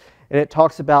enemies. And it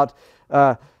talks about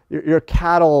your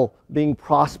cattle being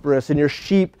prosperous and your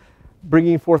sheep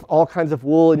bringing forth all kinds of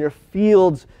wool and your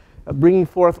fields bringing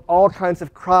forth all kinds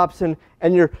of crops and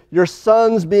your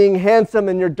sons being handsome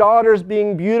and your daughters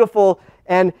being beautiful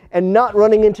and not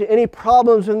running into any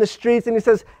problems in the streets. And he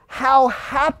says, how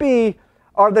happy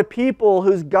are the people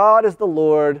whose God is the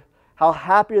Lord. How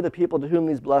happy are the people to whom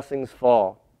these blessings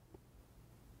fall.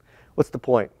 What's the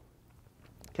point?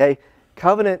 Okay,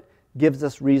 covenant gives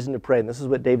us reason to pray. And this is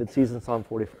what David sees in Psalm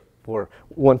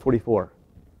 144.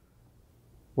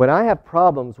 When I have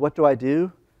problems, what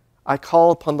do? I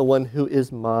call upon the one who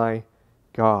is my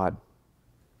God.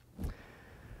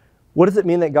 What does it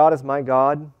mean that God is my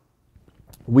God?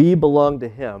 We belong to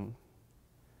him.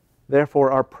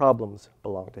 Therefore, our problems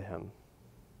belong to him.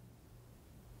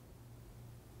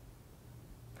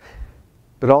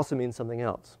 But it also means something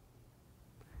else.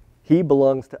 He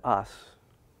belongs to us,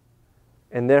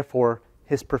 and therefore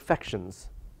his perfections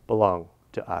belong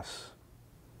to us.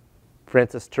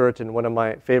 Francis Turretin, one of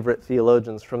my favorite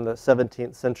theologians from the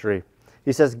 17th century.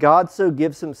 He says, God so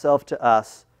gives himself to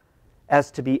us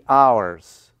as to be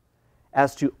ours,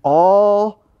 as to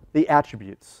all the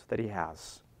attributes that he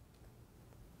has.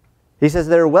 He says,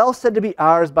 they're well said to be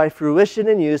ours by fruition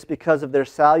and use because of their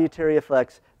salutary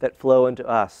effects that flow into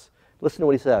us. Listen to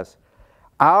what he says.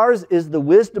 Ours is the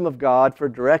wisdom of God for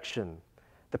direction,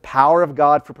 the power of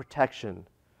God for protection,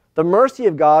 the mercy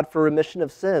of God for remission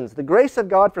of sins, the grace of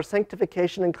God for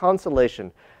sanctification and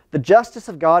consolation, the justice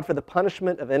of God for the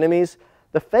punishment of enemies,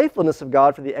 the faithfulness of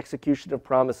God for the execution of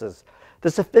promises, the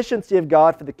sufficiency of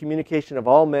God for the communication of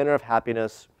all manner of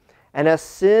happiness. And as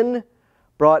sin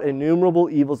brought innumerable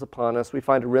evils upon us, we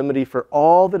find a remedy for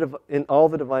in all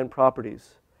the divine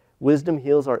properties. Wisdom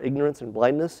heals our ignorance and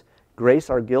blindness, grace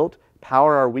our guilt,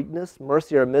 power our weakness,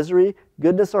 mercy our misery,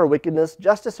 goodness our wickedness,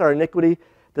 justice our iniquity,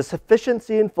 the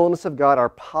sufficiency and fullness of God our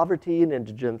poverty and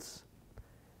indigence,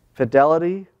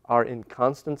 fidelity our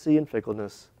inconstancy and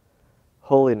fickleness,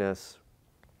 holiness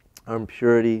our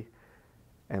impurity,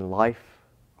 and life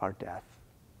our death.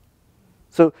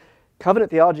 So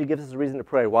covenant theology gives us a reason to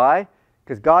pray. Why?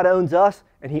 Because God owns us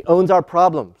and he owns our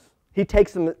problems. He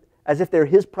takes them as if they're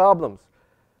his problems.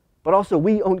 But also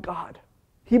we own God.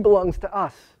 He belongs to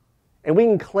us. And we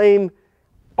can claim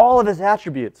all of his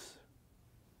attributes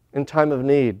in time of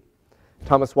need.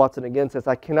 Thomas Watson again says,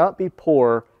 I cannot be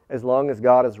poor as long as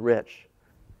God is rich,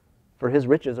 for his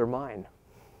riches are mine.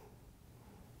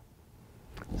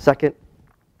 Second,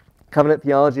 covenant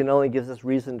theology not only gives us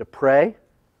reason to pray,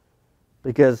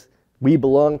 because we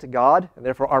belong to God, and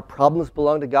therefore our problems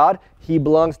belong to God. He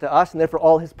belongs to us, and therefore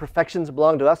all his perfections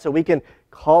belong to us, so we can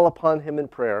call upon him in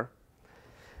prayer.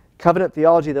 Covenant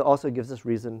theology that also gives us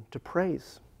reason to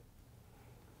praise.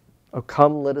 Oh,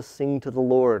 come, let us sing to the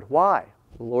Lord. Why?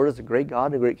 The Lord is a great God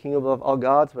and a great King above all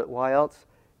gods, but why else?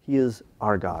 He is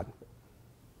our God.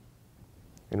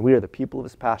 And we are the people of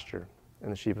his pasture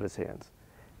and the sheep of his hands.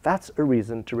 That's a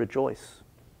reason to rejoice.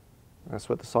 That's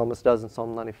what the psalmist does in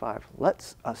Psalm 95.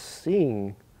 Let's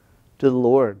sing to the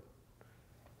Lord.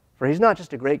 For he's not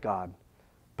just a great God,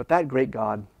 but that great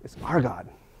God is our God.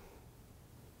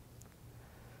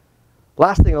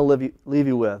 Last thing I'll leave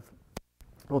you with,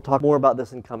 we'll talk more about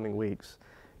this in coming weeks.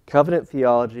 Covenant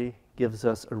theology gives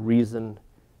us a reason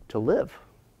to live.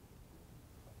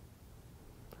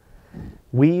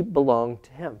 We belong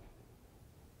to him.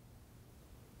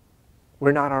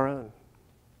 We're not our own.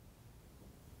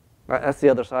 Right? That's the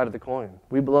other side of the coin.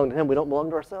 We belong to him. We don't belong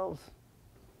to ourselves.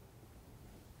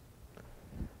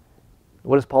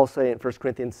 What does Paul say in 1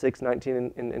 Corinthians 6,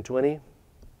 19 and 20?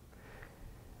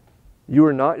 You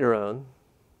are not your own.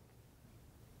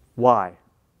 Why?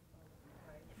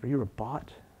 For you were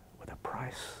bought with a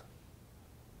price.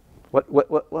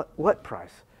 What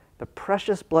price? The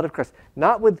precious blood of Christ.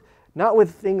 Not with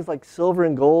things like silver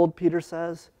and gold, Peter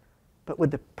says, but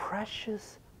with the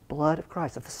precious blood of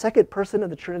Christ, of the second person of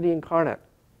the Trinity incarnate.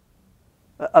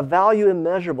 A value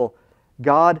immeasurable.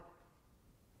 God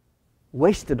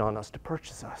wasted on us to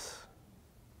purchase us.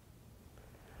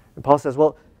 And Paul says,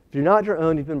 well, if you're not your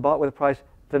own, you've been bought with a price,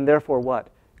 then therefore what?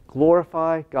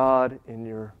 Glorify God in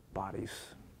your bodies.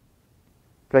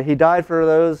 Okay, he died for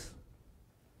those,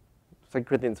 2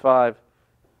 Corinthians 5,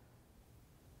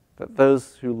 that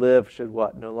those who live should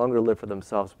what? No longer live for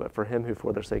themselves, but for him who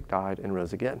for their sake died and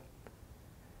rose again.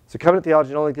 So covenant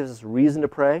theology not only gives us reason to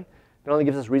pray, not only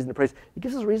gives us reason to praise, it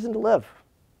gives us reason to live.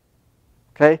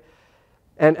 Okay?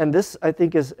 And this, I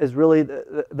think, is really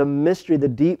the mystery, the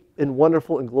deep and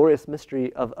wonderful and glorious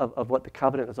mystery of what the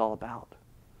covenant is all about.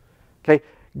 Okay?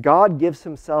 God gives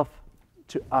himself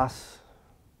to us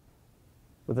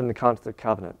within the context of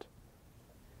covenant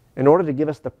in order to give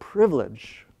us the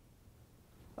privilege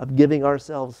of giving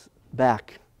ourselves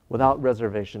back without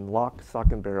reservation, lock,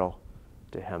 stock, and barrel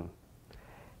to him.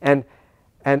 And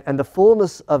the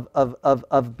fullness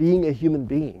of being a human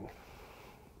being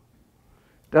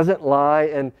doesn't lie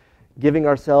in giving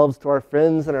ourselves to our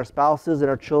friends and our spouses and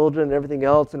our children and everything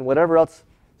else and whatever else,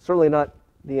 certainly not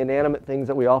the inanimate things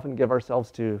that we often give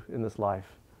ourselves to in this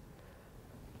life.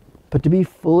 But to be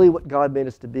fully what God made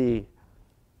us to be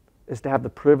is to have the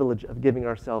privilege of giving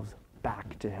ourselves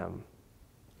back to him.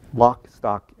 Lock,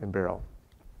 stock, and barrel.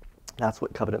 That's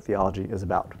what covenant theology is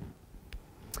about.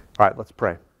 All right, let's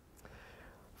pray.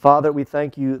 Father, we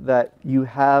thank you that you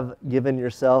have given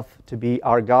yourself to be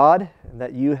our God and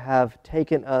that you have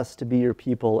taken us to be your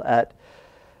people at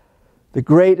the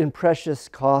great and precious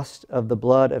cost of the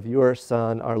blood of your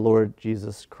Son, our Lord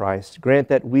Jesus Christ. Grant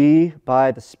that we,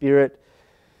 by the Spirit,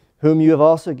 whom you have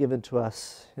also given to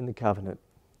us in the covenant,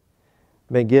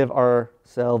 may give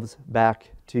ourselves back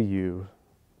to you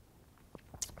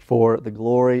for the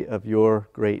glory of your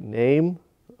great name,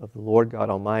 of the Lord God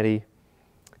Almighty,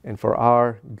 and for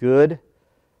our good,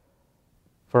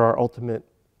 for our ultimate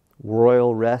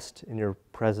royal rest in your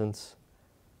presence,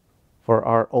 for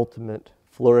our ultimate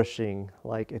flourishing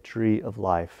like a tree of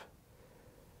life,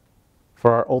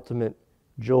 for our ultimate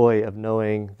joy of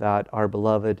knowing that our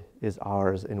beloved is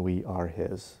ours and we are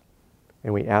his.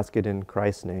 And we ask it in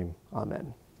Christ's name.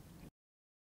 Amen.